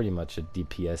 This is pretty much a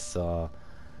DPS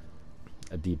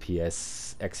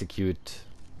execute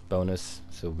bonus,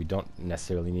 so we don't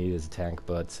necessarily need it as a tank,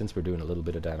 but since we're doing a little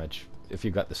bit of damage, if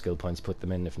you've got the skill points, put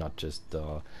them in. If not, just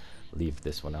leave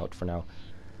this one out for now.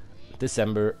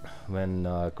 December, when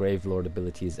Grave Lord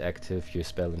ability is active, your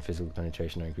spell and physical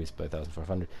penetration are increased by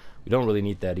 1500. We don't really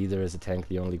need that either as a tank.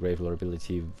 The only Grave Lord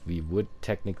ability we would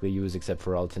technically use, except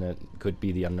for alternate, could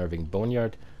be the Unnerving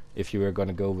Boneyard, if you were going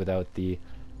to go without the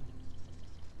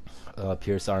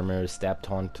Pierce Armor, Stab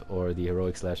Taunt, or the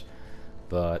Heroic Slash,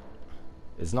 but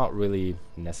it's not really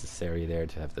necessary there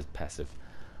to have the passive.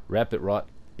 Rapid Rot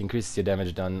increases your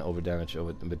damage done with damage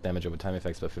over time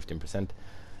effects by 15%.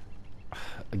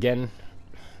 Again,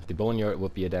 the Boneyard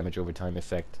would be a damage over time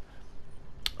effect.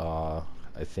 I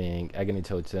think Agony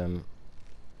Totem,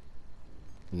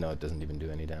 no, it doesn't even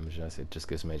do any damage. It just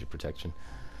gives major protection.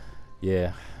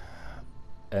 Yeah,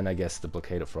 and I guess the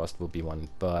Blockade of Frost will be one,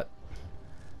 but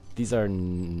these are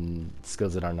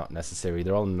skills that are not necessary.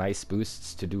 They're all nice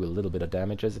boosts to do a little bit of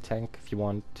damage as a tank if you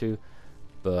want to,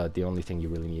 but the only thing you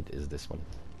really need is this one.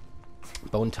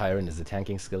 Bone Tyrant is a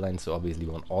tanking skill line, so obviously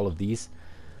we want all of these.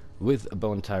 With a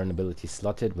Bone Tyrant ability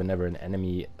slotted, whenever an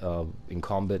enemy in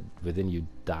combat within you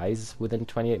dies within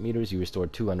 28 meters, you restore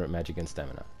 200 magic and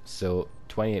stamina. So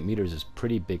 28 meters is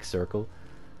pretty big circle,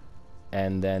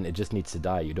 and then it just needs to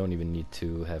die. You don't even need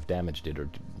to have damaged it or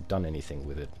done anything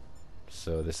with it.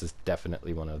 So this is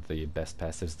definitely one of the best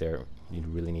passives there. You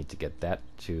really need to get that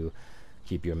to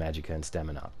keep your magicka and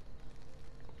stamina up.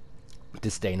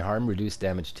 Disdain Harm, reduce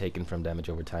damage taken from damage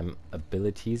over time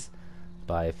abilities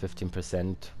by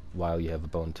 15% while you have a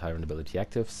Bone Tyrant ability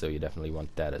active, so you definitely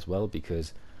want that as well,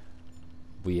 because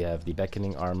We have the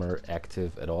beckoning armor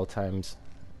active at all times,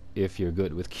 if you're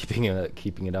good with keeping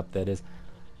it up, that is.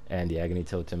 And the agony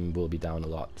totem will be down a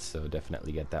lot, so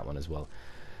definitely get that one as well.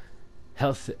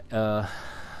 Health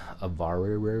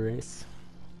Avarice.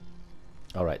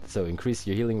 Alright, so increase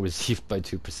your healing received by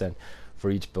 2%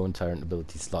 for each bone tyrant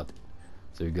ability slot.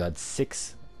 So you got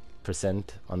 6%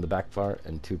 on the back bar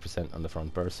and 2% on the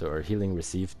front bar, so our healing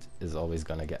received is always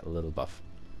gonna get a little buff.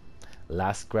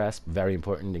 Last Grasp, very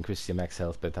important, increase your max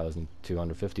health by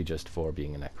 1250 just for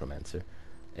being a necromancer.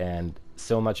 And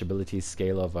so much abilities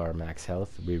scale of our max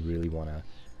health, we really want to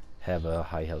have a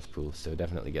high health pool, so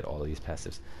definitely get all of these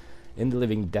passives. In the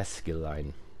Living Death skill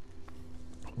line,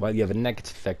 while you have a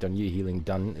negative effect on you, healing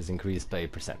done is increased by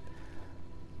 8%.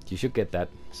 You should get that,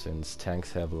 since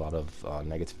tanks have a lot of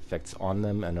negative effects on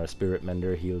them, and our Spirit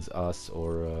Mender heals us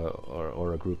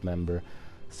or a group member,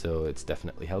 so it's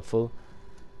definitely helpful.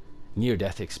 Near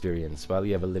Death experience. While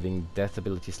you have a Living Death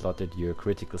ability slotted, your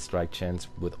critical strike chance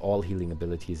with all healing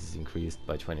abilities is increased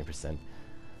by 20%.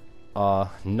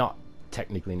 Not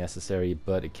technically necessary,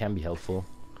 but it can be helpful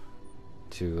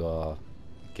to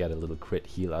get a little crit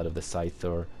heal out of the scythe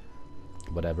or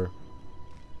whatever.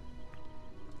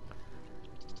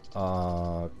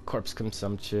 Corpse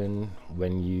consumption.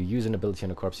 When you use an ability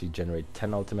on a corpse, you generate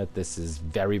 10 ultimate. This is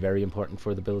very, very important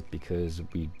for the build because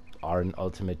we are an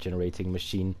ultimate generating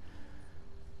machine,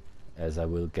 as I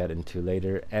will get into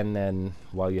later. And then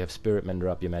while you have Spirit Mender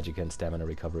up, your magic and stamina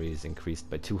recovery is increased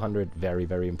by 200. Very,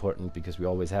 very important because we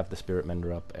always have the Spirit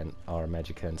Mender up and our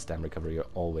magic and stamina recovery are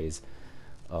always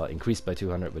increased by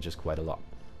 200, which is quite a lot.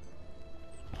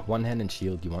 One hand and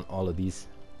shield, you want all of these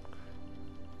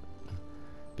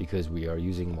because we are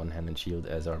using one hand and shield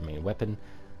as our main weapon.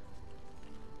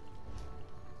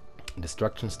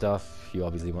 Destruction stuff, you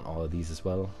obviously want all of these as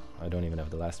well. I don't even have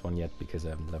the last one yet because I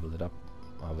haven't leveled it up.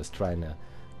 I was trying to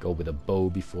go with a bow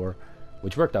before,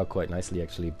 which worked out quite nicely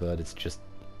actually, but it's just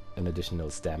an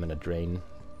additional stamina drain,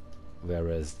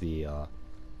 whereas the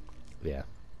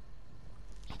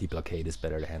blockade is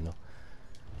better to handle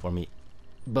for me.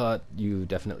 But you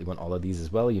definitely want all of these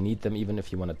as well. You need them even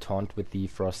if you want to taunt with the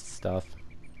frost stuff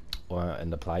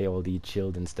and apply all the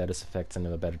chilled and status effects and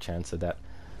have a better chance of that.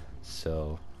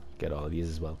 So get all of these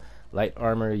as well. Light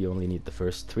armor, you only need the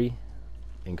first 3,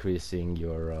 increasing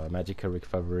your magicka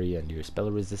recovery and your spell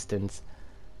resistance.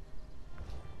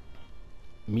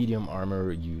 Medium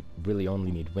armor, you really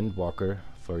only need Windwalker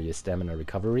for your stamina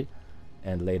recovery,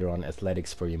 and later on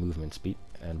athletics for your movement speed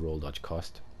and roll dodge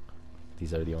cost.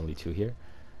 These are the only 2 here.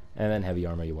 And then heavy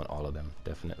armor, you want all of them,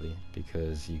 definitely,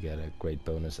 because you get a great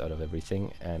bonus out of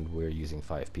everything, and we're using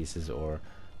 5 pieces or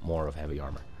more of heavy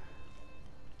armor.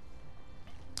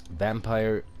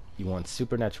 Vampire, you want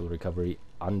supernatural recovery,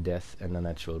 undeath, and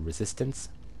unnatural resistance.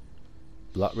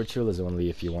 Blood ritual is only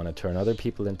if you want to turn other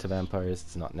people into vampires.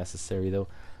 It's not necessary though.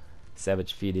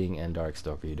 Savage feeding and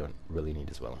Darkstalker you don't really need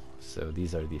as well. So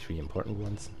these are the 3 important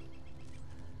ones.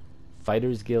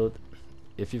 Fighters Guild,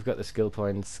 if you've got the skill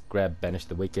points, grab Banish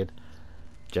the Wicked.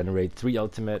 Generate 3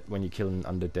 ultimate when you kill an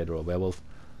undead or a werewolf.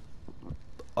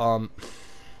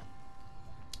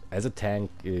 As a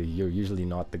tank, you're usually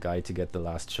not the guy to get the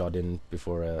last shot in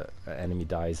before an enemy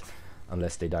dies,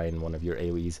 unless they die in one of your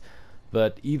AoEs.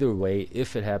 But either way,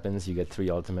 if it happens, you get 3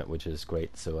 ultimate, which is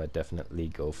great, so I definitely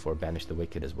go for Banish the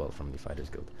Wicked as well from the Fighters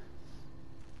Guild.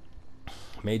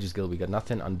 Mages Guild, we got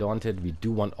nothing. Undaunted, we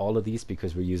do want all of these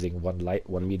because we're using 1 light,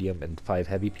 1 medium, and 5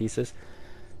 heavy pieces.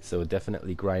 So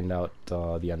definitely grind out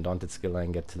the Undaunted skill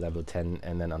line, get to level 10,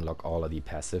 and then unlock all of the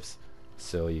passives.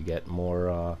 So you get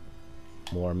more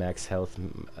max health,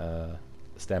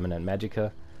 stamina, and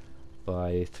magicka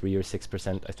by 3 or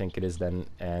 6%, I think it is then.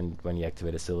 And when you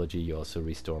activate a Syllogy, you also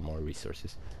restore more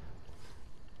resources.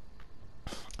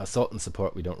 Assault and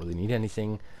support, we don't really need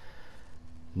anything.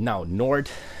 Now, Nord.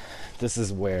 This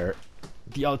is where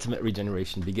the ultimate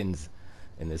regeneration begins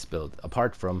in this build.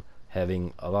 Apart from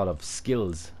having a lot of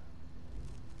skills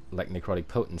like Necrotic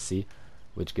Potency,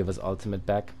 which give us ultimate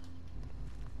back,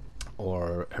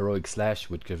 or Heroic Slash,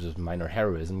 which gives us minor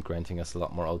heroism, granting us a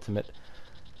lot more ultimate,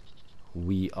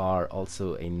 we are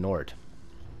also a Nord.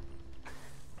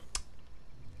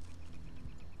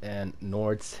 And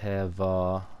Nords have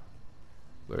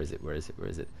where is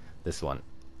it? This one.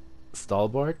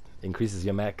 Stalwart increases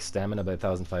your max stamina by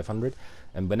 1500,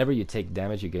 and whenever you take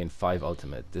damage you gain 5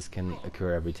 ultimate. This can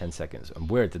occur every 10 seconds, and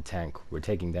we're at the tank, we're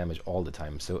taking damage all the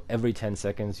time, so every 10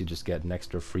 seconds you just get an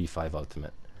extra free 5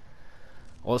 ultimate.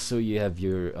 Also you have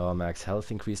your max health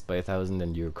increased by 1000,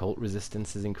 and your cold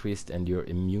resistance is increased, and you're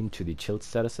immune to the chilled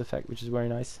status effect, which is very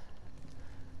nice.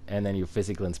 and then your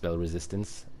physical and spell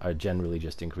resistance are generally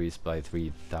just increased by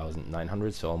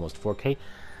 3,900, so almost 4k,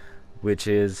 which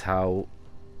is how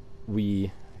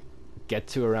we get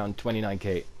to around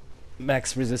 29k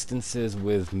max resistances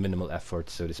with minimal effort,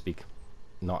 so to speak,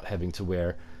 not having to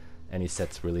wear any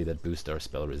sets really that boost our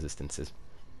spell resistances.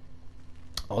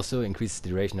 Also increases the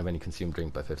duration of any consumed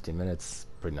drink by 15 minutes.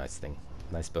 Pretty nice thing.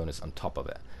 Nice bonus on top of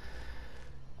it.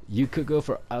 You could go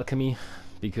for alchemy,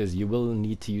 because you will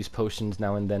need to use potions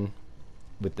now and then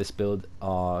with this build.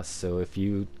 So if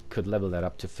you could level that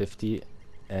up to 50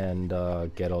 and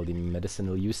get all the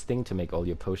medicinal use thing to make all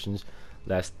your potions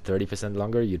last 30%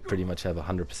 longer, you'd pretty much have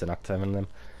 100% uptime on them.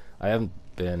 I haven't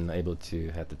been able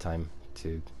to have the time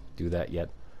to do that yet,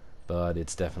 but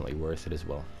it's definitely worth it as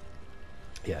well.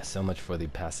 Yeah, so much for the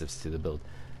passives to the build.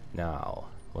 Now,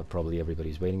 what probably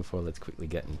everybody's waiting for, let's quickly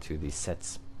get into the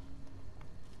sets.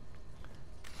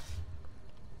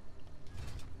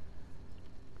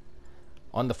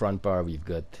 On the front bar, we've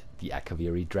got the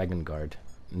Akaviri Dragon Guard.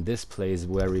 And this plays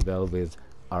very well with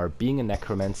our being a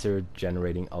Necromancer,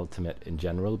 generating ultimate in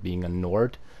general, being a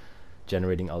Nord,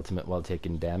 generating ultimate while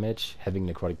taking damage, having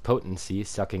necrotic potency,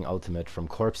 sucking ultimate from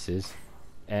corpses,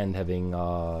 and having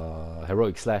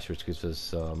heroic slash, which gives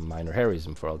us minor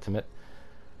heroism for ultimate.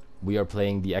 We are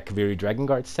playing the Akaviri Dragon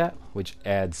Guard set, which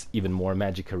adds even more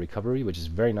Magicka recovery, which is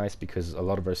very nice because a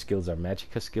lot of our skills are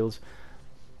Magicka skills.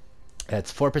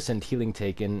 Adds 4% healing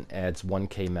taken, adds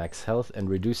 1k max health, and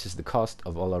reduces the cost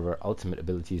of all of our ultimate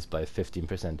abilities by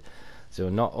 15%. So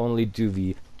not only do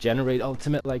we generate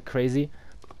ultimate like crazy,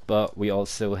 but we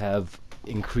also have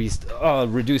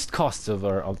reduced costs of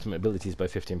our ultimate abilities by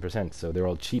 15%, so they're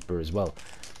all cheaper as well.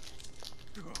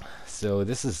 So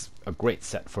this is a great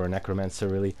set for a Necromancer,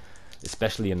 really,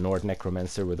 especially a Nord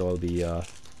Necromancer with all the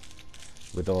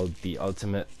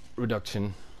ultimate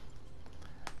reduction.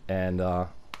 And I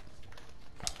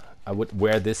would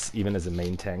wear this even as a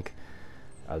main tank.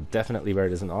 I'll definitely wear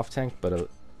it as an off tank, but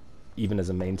even as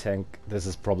a main tank, this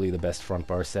is probably the best front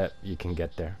bar set you can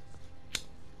get there.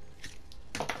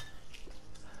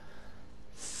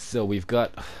 So we've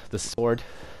got the sword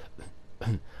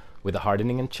with a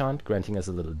hardening enchant, granting us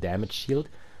a little damage shield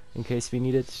in case we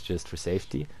need it, just for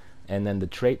safety. And then the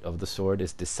trait of the sword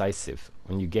is decisive.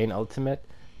 When you gain ultimate,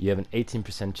 you have an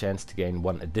 18% chance to gain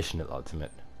one additional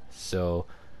ultimate. So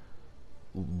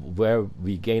where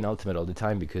we gain ultimate all the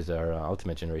time because our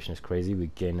ultimate generation is crazy, we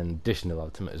gain an additional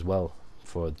ultimate as well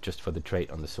just for the trait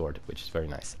on the sword, which is very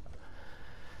nice.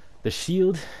 The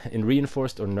shield in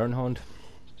reinforced or Nirnhound,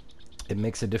 it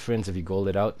makes a difference if you gold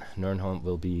it out. Nirnhound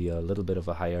will be a little bit of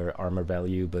a higher armor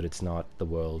value, but it's not the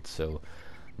world, so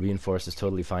reinforced is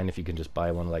totally fine if you can just buy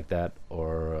one like that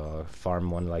or farm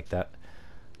one like that.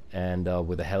 And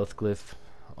with a health glyph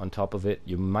on top of it,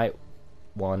 you might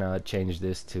wanna change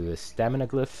this to a stamina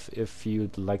glyph if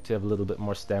you'd like to have a little bit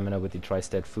more stamina with the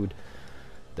tri-stat food.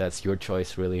 That's your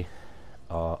choice, really.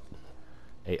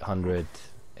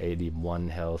 881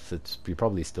 health, you're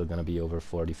probably still gonna be over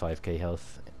 45k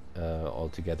health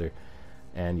altogether,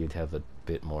 and you'd have a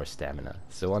bit more stamina.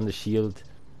 So on the shield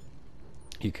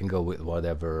you can go with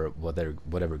whatever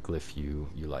glyph you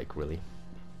like, really.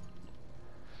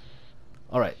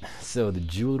 Alright, so the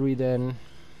jewelry then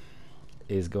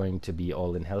is going to be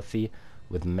all in healthy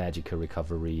with Magicka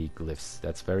recovery glyphs.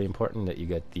 That's very important that you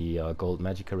get the gold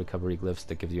Magicka recovery glyphs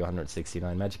that gives you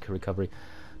 169 Magicka recovery,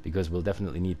 because we'll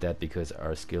definitely need that because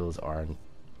our skills aren't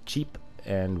cheap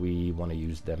and we want to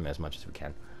use them as much as we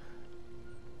can.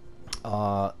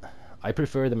 I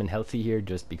prefer them in healthy here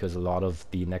just because a lot of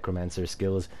the Necromancer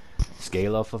skills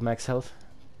scale off of max health,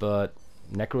 but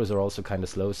Necros are also kind of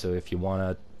slow, so if you want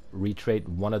to retrait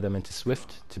one of them into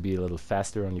Swift to be a little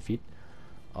faster on your feet,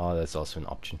 that's also an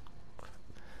option.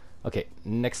 Okay,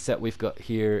 next set we've got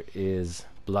here is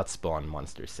Bloodspawn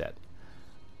monster set.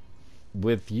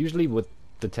 Usually with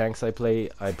the tanks I play,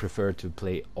 I prefer to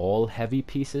play all heavy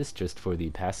pieces just for the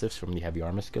passives from the heavy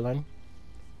armor skill line.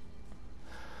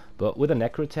 But with a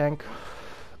necrotank,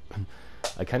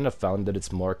 I kind of found that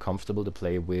it's more comfortable to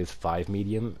play with 5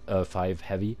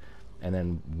 heavy, and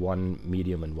then 1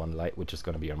 medium and 1 light, which is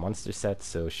going to be our monster set.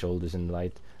 So shoulders in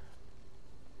light,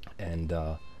 and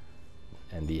the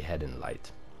head in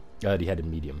light, the head in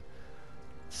medium.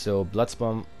 So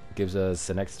Bloodspawn gives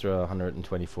us an extra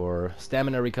 124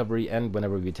 stamina recovery, and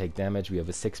whenever we take damage, we have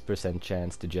a 6%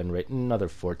 chance to generate another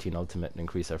 14 ultimate and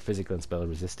increase our physical and spell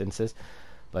resistances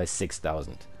by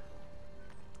 6,000.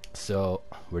 So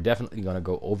we're definitely going to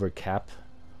go over cap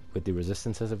with the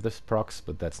resistances of this procs,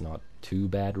 but that's not too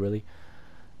bad, really.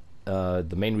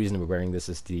 The main reason we're wearing this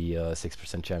is the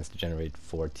 6% chance to generate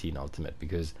 14 ultimate,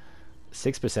 because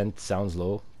 6% sounds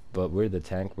low, but we're the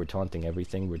tank, we're taunting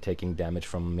everything, we're taking damage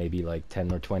from maybe like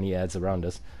 10 or 20 ads around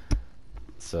us.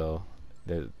 So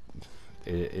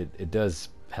it does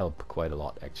help quite a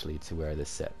lot actually to wear this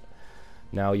set.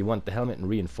 Now you want the helmet in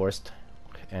reinforced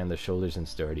and the shoulders in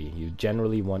sturdy. You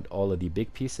generally want all of the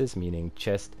big pieces, meaning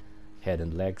chest, head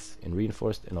and legs, in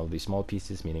reinforced, and all the small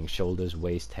pieces, meaning shoulders,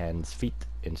 waist, hands, feet,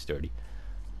 in sturdy.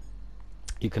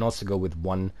 You can also go with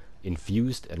one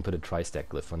infused and put a tri-stack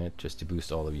glyph on it just to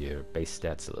boost all of your base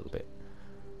stats a little bit.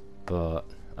 But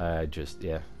I just,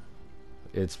 yeah,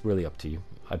 it's really up to you.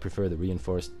 I prefer the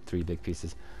reinforced 3 big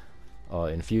pieces.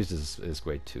 Infused is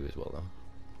great too as well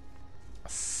though.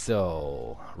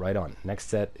 So, right on. Next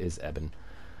set is Eben.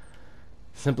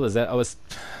 Simple as that. I was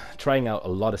trying out a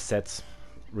lot of sets,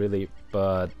 really,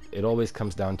 but it always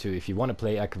comes down to, if you want to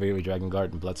play Akaviri, Dragon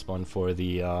Guard, and Bloodspawn for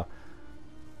the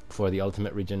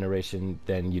ultimate regeneration,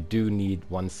 then you do need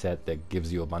one set that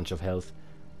gives you a bunch of health.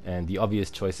 And the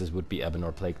obvious choices would be Eben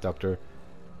or Plague Doctor.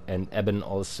 And Eben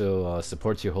also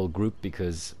supports your whole group,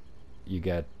 because you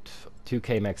get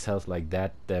 2k max health like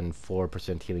that, then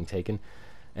 4% healing taken,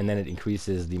 and then it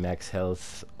increases the max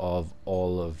health of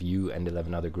all of you and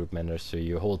 11 other group members, so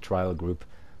your whole trial group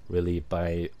really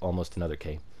by almost another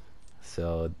k.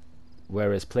 So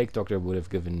whereas Plague Doctor would have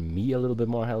given me a little bit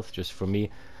more health, just for me,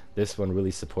 this one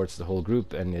really supports the whole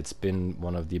group, and it's been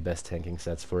one of the best tanking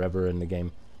sets forever in the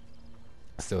game,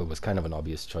 so it was kind of an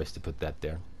obvious choice to put that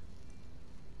there.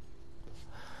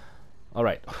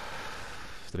 Alright,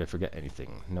 did I forget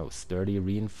anything? No. Sturdy,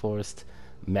 reinforced,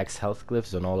 max health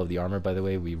glyphs on all of the armor, by the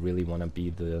way. We really want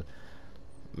to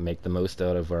make the most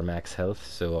out of our max health,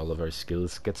 so all of our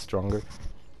skills get stronger.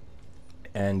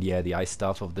 And yeah, the ice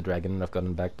staff of the dragon I've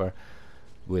gotten back bar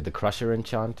with the crusher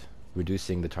enchant,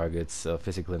 reducing the target's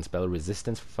physical and spell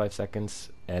resistance for 5 seconds,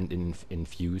 and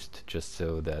infused, just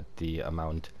so that the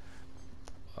amount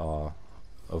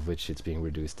of which it's being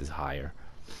reduced is higher.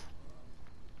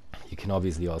 You can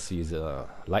obviously also use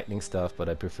lightning stuff, but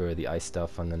I prefer the ice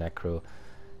stuff on the necro,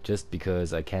 just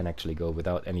because I can actually go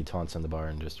without any taunts on the bar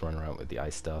and just run around with the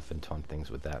ice stuff and taunt things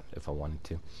with that if I wanted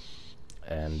to.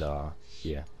 And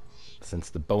yeah, since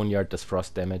the boneyard does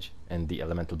frost damage and the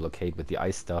elemental blockade with the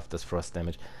ice stuff does frost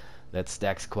damage, that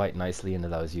stacks quite nicely and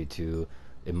allows you to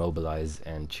immobilize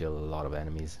and chill a lot of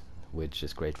enemies, which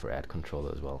is great for ad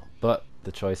control as well. But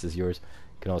the choice is yours.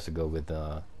 You can also go with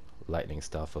the lightning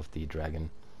stuff of the dragon,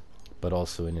 but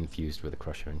also an infused with a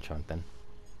crusher enchant then.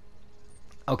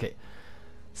 Okay,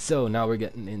 so now we're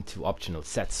getting into optional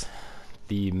sets.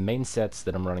 The main sets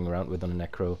that I'm running around with on the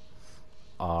necro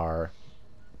are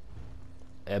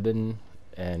Eben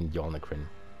and Yolnacrin.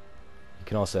 You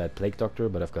can also add Plague Doctor,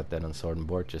 but I've got that on Sword and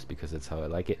Board just because it's how I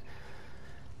like it.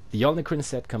 The Yolnacrin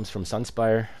set comes from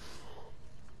Sunspire.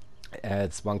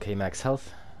 Adds 1k max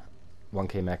health,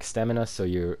 1k max stamina, so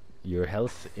your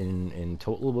health in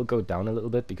total will go down a little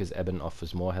bit because Eben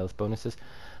offers more health bonuses.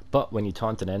 But when you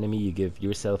taunt an enemy, you give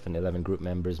yourself and 11 group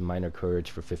members minor courage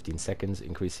for 15 seconds,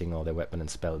 increasing all their weapon and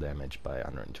spell damage by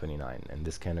 129, and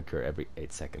this can occur every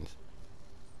 8 seconds.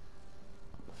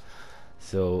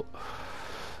 So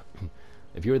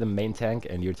if you're the main tank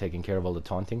and you're taking care of all the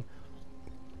taunting,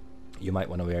 you might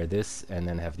want to wear this and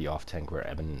then have the off tank wear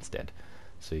Eben instead.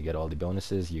 So you get all the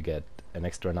bonuses, you get an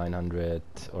extra 900,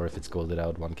 or if it's golded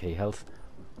out, 1k health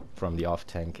from the off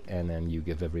tank, and then you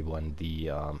give everyone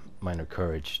the minor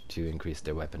courage to increase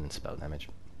their weapon and spell damage.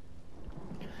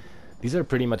 These are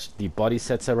pretty much the body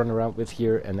sets I run around with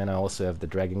here, and then I also have the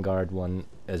Dragon Guard one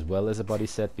as well as a body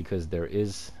set, because there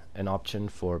is an option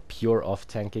for pure off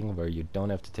tanking where you don't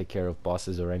have to take care of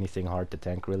bosses or anything hard to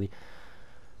tank really.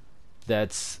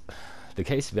 That's the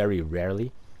case very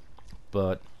rarely,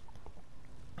 but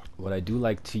what I do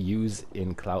like to use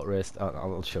in Cloud Rest,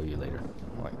 I'll show you later.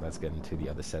 Right, let's get into the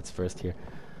other sets first here.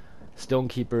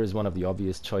 Stonekeeper is one of the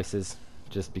obvious choices,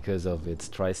 just because of its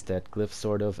tri-stat glyph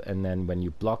sort of, and then when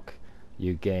you block,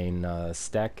 you gain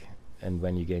stack, and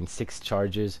when you gain 6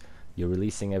 charges, you're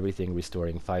releasing everything,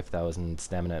 restoring 5,000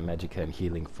 stamina and magicka, and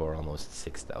healing for almost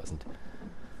 6,000.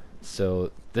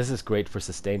 So this is great for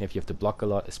sustain if you have to block a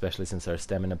lot, especially since our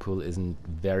stamina pool isn't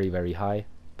very high.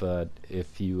 But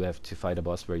if you have to fight a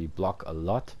boss where you block a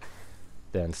lot,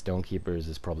 then Stonekeepers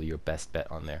is probably your best bet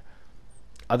on there.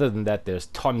 Other than that, there's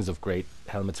tons of great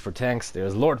helmets for tanks.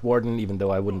 There's Lord Warden, even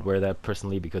though I wouldn't wear that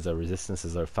personally because our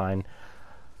resistances are fine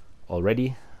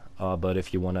already. But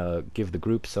if you want to give the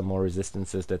group some more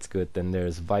resistances, that's good. Then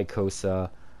there's Vykosa.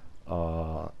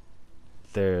 You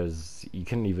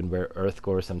can even wear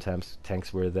Earthgore, sometimes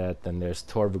tanks wear that. Then there's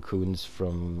Torvakuns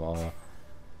from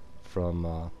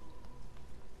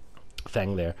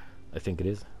Fanglair, I think it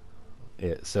is.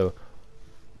 Yeah, so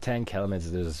tank helmets,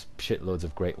 there's shitloads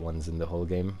of great ones in the whole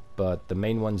game, but the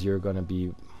main ones you're gonna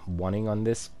be wanting on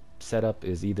this setup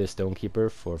is either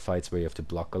Stonekeeper for fights where you have to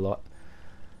block a lot,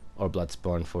 or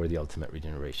Bloodspawn for the ultimate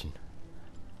regeneration.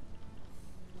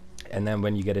 And then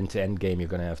when you get into endgame, you're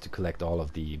gonna have to collect all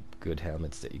of the good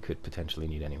helmets that you could potentially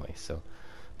need anyway. So,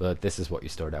 but this is what you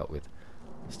start out with: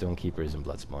 Stonekeepers and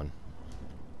Bloodspawn.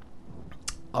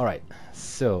 All right,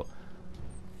 so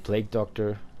Plague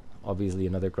Doctor, obviously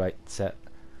another great set.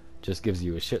 Just gives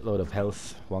you a shitload of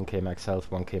health, 1k max health,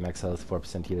 1k max health,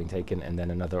 4% healing taken, and then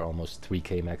another almost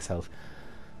 3k max health.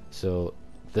 So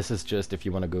this is just if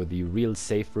you want to go the real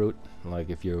safe route, like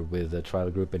if you're with a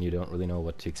trial group and you don't really know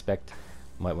what to expect,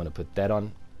 you might want to put that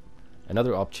on.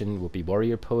 Another option would be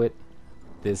Warrior Poet.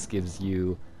 This gives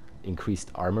you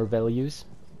increased armor values,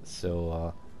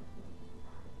 so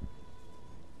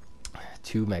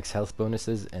 2 max health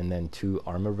bonuses and then 2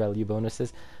 armor value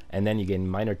bonuses, and then you gain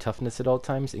minor toughness at all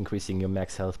times, increasing your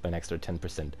max health by an extra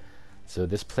 10%. So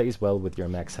this plays well with your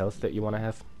max health that you want to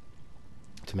have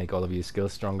to make all of your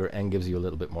skills stronger, and gives you a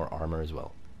little bit more armor as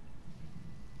well.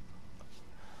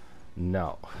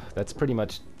 Now, that's pretty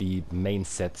much the main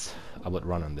sets I would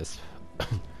run on this.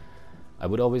 I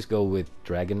would always go with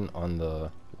Dragon on the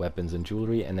weapons and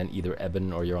jewelry, and then either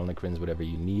Ebon or Jarl Necrins, whatever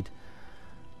you need,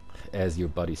 as your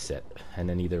buddy set, and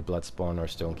then either Bloodspawn or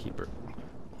Stonekeeper.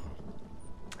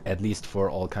 At least for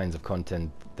all kinds of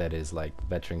content that is like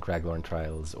Veteran Craglorn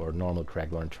Trials or normal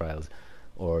Craglorn Trials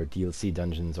or DLC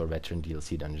dungeons or Veteran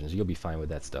DLC dungeons, you'll be fine with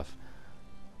that stuff.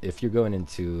 If you're going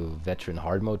into Veteran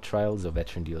Hard Mode Trials or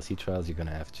Veteran DLC Trials, you're going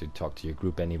to have to talk to your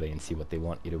group anyway and see what they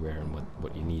want you to wear and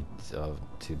what you need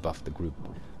to buff the group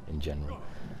in general.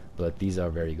 But these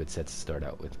are very good sets to start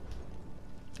out with.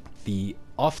 The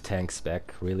off-tank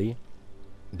spec, really,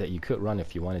 that you could run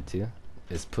if you wanted to,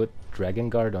 is put Dragon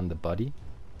Guard on the body.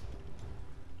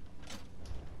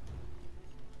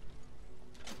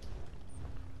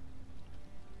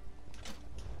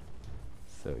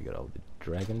 So we got all the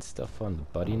dragon stuff on the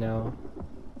body now,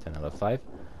 10 out of 5.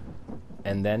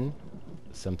 And then,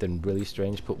 something really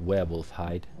strange, put Werewolf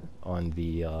Hide on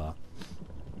the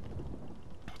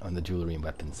jewelry and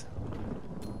weapons.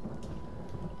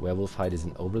 Werewolf Hide is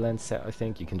an overland set, I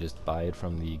think. You can just buy it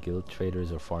from the guild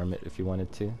traders or farm it if you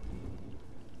wanted to.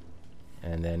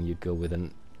 And then you'd go with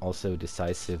an also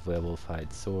decisive Werewolf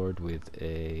Hide sword with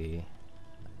a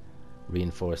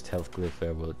reinforced health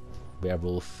glyph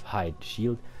werewolf hide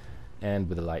shield, and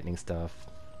with a lightning staff,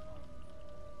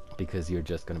 because you're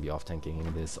just going to be off tanking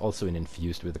in this. Also in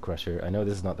infused with the crusher. I know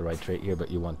this is not the right trait here, but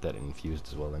you want that infused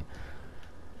as well. And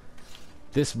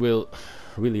this will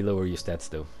really lower your stats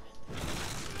though.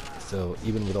 So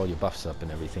even with all your buffs up and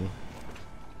everything,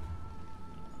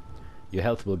 your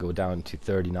health will go down to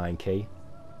 39k.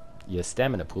 Your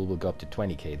stamina pool will go up to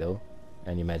 20k though.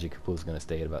 And your magic pool is going to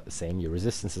stay at about the same. Your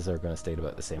resistances are going to stay at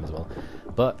about the same as well.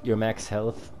 But your max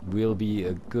health will be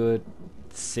a good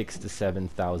 6,000 to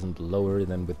 7,000 lower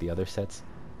than with the other sets.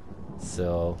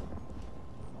 So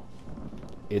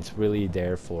it's really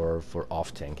there for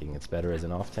off-tanking. It's better as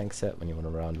an off-tank set when you run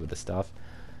around with the staff.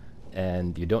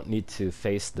 And you don't need to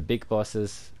face the big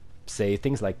bosses. Say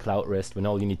things like Cloud Rest, when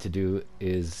all you need to do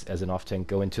is, as an off-tank,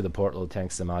 go into the portal,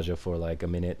 tank Samaja for like a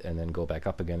minute, and then go back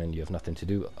up again, and you have nothing to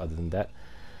do other than that.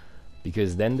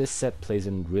 Because then this set plays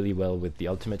in really well with the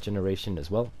ultimate generation as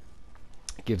well.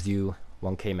 It gives you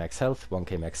 1k max health,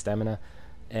 1k max stamina,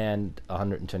 and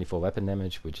 124 weapon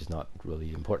damage, which is not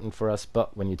really important for us,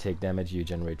 but when you take damage you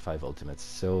generate 5 ultimates.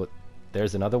 So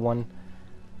there's another one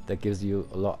that gives you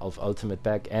a lot of ultimate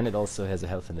back, and it also has a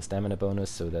health and a stamina bonus,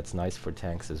 so that's nice for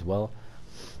tanks as well.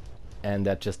 And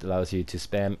that just allows you to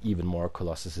spam even more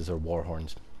Colossuses or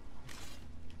Warhorns.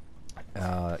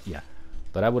 Yeah,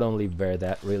 but I would only wear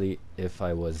that really if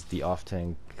I was the off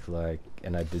tank, like,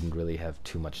 and I didn't really have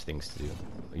too much things to do.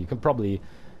 You can probably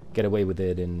get away with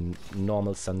it in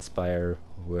normal Sunspire,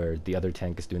 where the other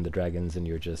tank is doing the dragons and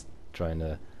you're just trying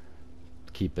to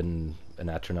keep an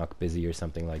Atronach busy or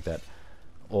something like that.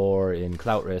 Or in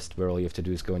Cloud Rest, where all you have to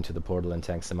do is go into the portal and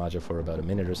tank Samaja for about a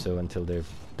minute or so until they're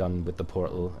done with the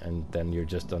portal, and then you're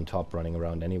just on top running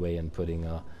around anyway and putting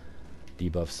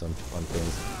debuffs on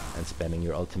things and spamming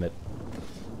your ultimate.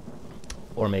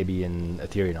 Or maybe in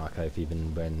Ethereal Archive,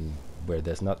 even where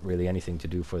there's not really anything to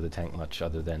do for the tank much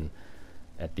other than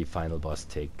at the final boss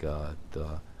take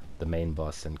the main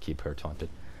boss and keep her taunted.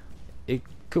 It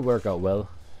could work out well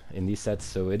in these sets,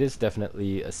 so it is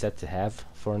definitely a set to have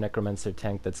for a Necromancer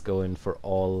tank that's going for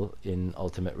all in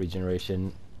ultimate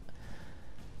regeneration.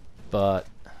 But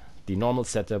the normal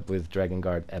setup with Dragon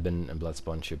Guard, Ebon, and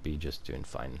Bloodspawn should be just doing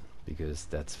fine, because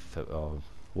that's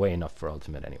way enough for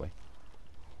ultimate anyway.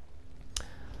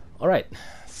 Alright,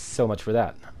 so much for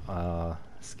that.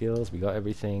 Skills, we got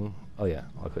everything. Oh yeah,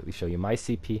 I'll quickly show you my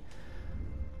CP.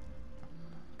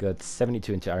 Got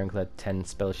 72 into Ironclad, 10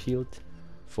 Spell Shield,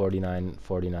 49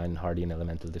 Hardy and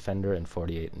Elemental Defender, and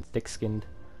 48 in Thick Skinned.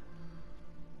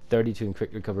 32 in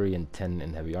Quick Recovery and 10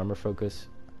 in Heavy Armor Focus.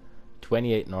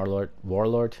 28 in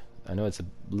Warlord. I know it's a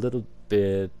little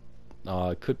bit,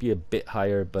 could be a bit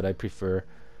higher, but I prefer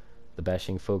the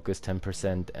Bashing Focus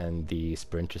 10% and the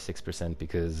Sprinter 6%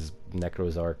 because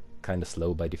Necros are kind of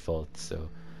slow by default, so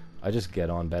I just get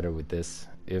on better with this.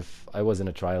 If I was in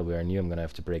a trial where I knew I'm going to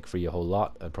have to break free a whole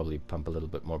lot, I'd probably pump a little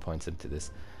bit more points into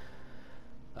this.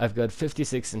 I've got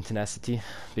 56 in Tenacity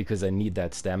because I need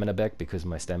that stamina back because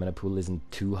my stamina pool isn't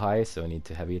too high, so I need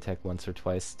to heavy attack once or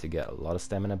twice to get a lot of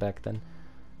stamina back then.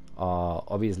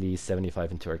 Obviously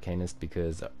 75 into Arcanist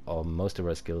because most of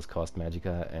our skills cost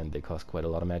Magicka and they cost quite a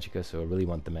lot of Magicka, so I really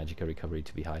want the Magicka recovery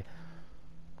to be high.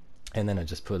 And then I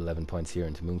just put 11 points here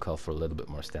into Mooncall for a little bit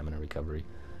more stamina recovery.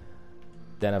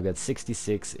 Then I've got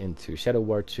 66 into Shadow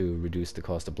Ward to reduce the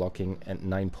cost of blocking, and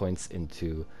 9 points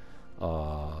into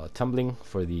Tumbling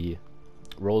for the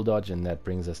roll dodge, and that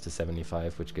brings us to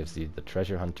 75, which gives you the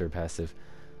Treasure Hunter passive,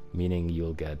 meaning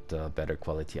you'll get better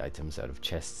quality items out of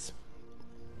chests.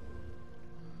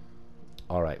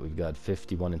 Alright, we've got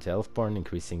 51 into Elfborn,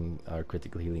 increasing our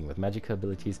critical healing with Magicka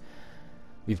abilities.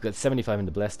 We've got 75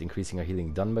 into Blessed, increasing our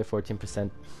healing done by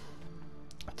 14%.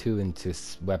 2 into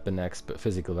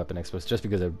physical weapon experts, just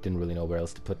because I didn't really know where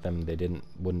else to put them. They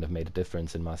wouldn't have made a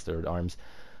difference in Master at Arms,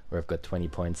 where I've got 20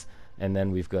 points. And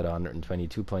then we've got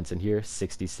 122 points in here,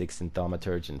 66 in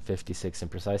Thaumaturge and 56 in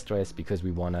Precise Strike, because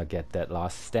we want to get that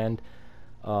last stand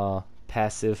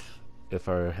passive. If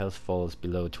our health falls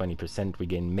below 20%, we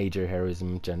gain Major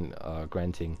Heroism,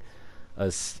 granting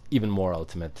us even more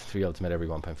ultimate, 3 ultimate every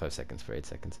 1.5 seconds for 8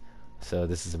 seconds. So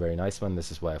this is a very nice one. This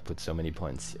is why I've put so many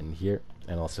points in here,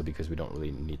 and also because we don't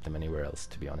really need them anywhere else,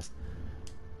 to be honest.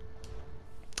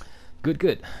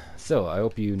 Good. So I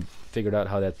hope you figured out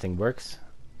how that thing works,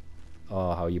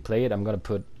 how you play it. I'm gonna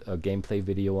put a gameplay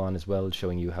video on as well,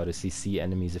 showing you how to CC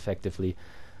enemies effectively,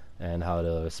 and how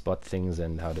to spot things,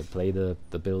 and how to play the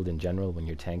build in general when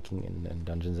you're tanking in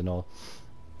dungeons and all.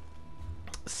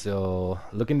 So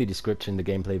look in the description, the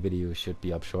gameplay video should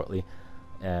be up shortly,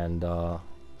 and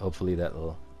hopefully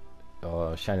that'll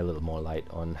shine a little more light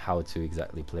on how to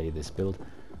exactly play this build.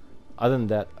 Other than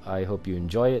that, I hope you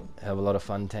enjoy it, have a lot of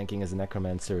fun tanking as a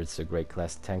Necromancer. It's a great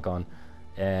class to tank on,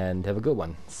 and have a good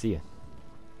one. See ya.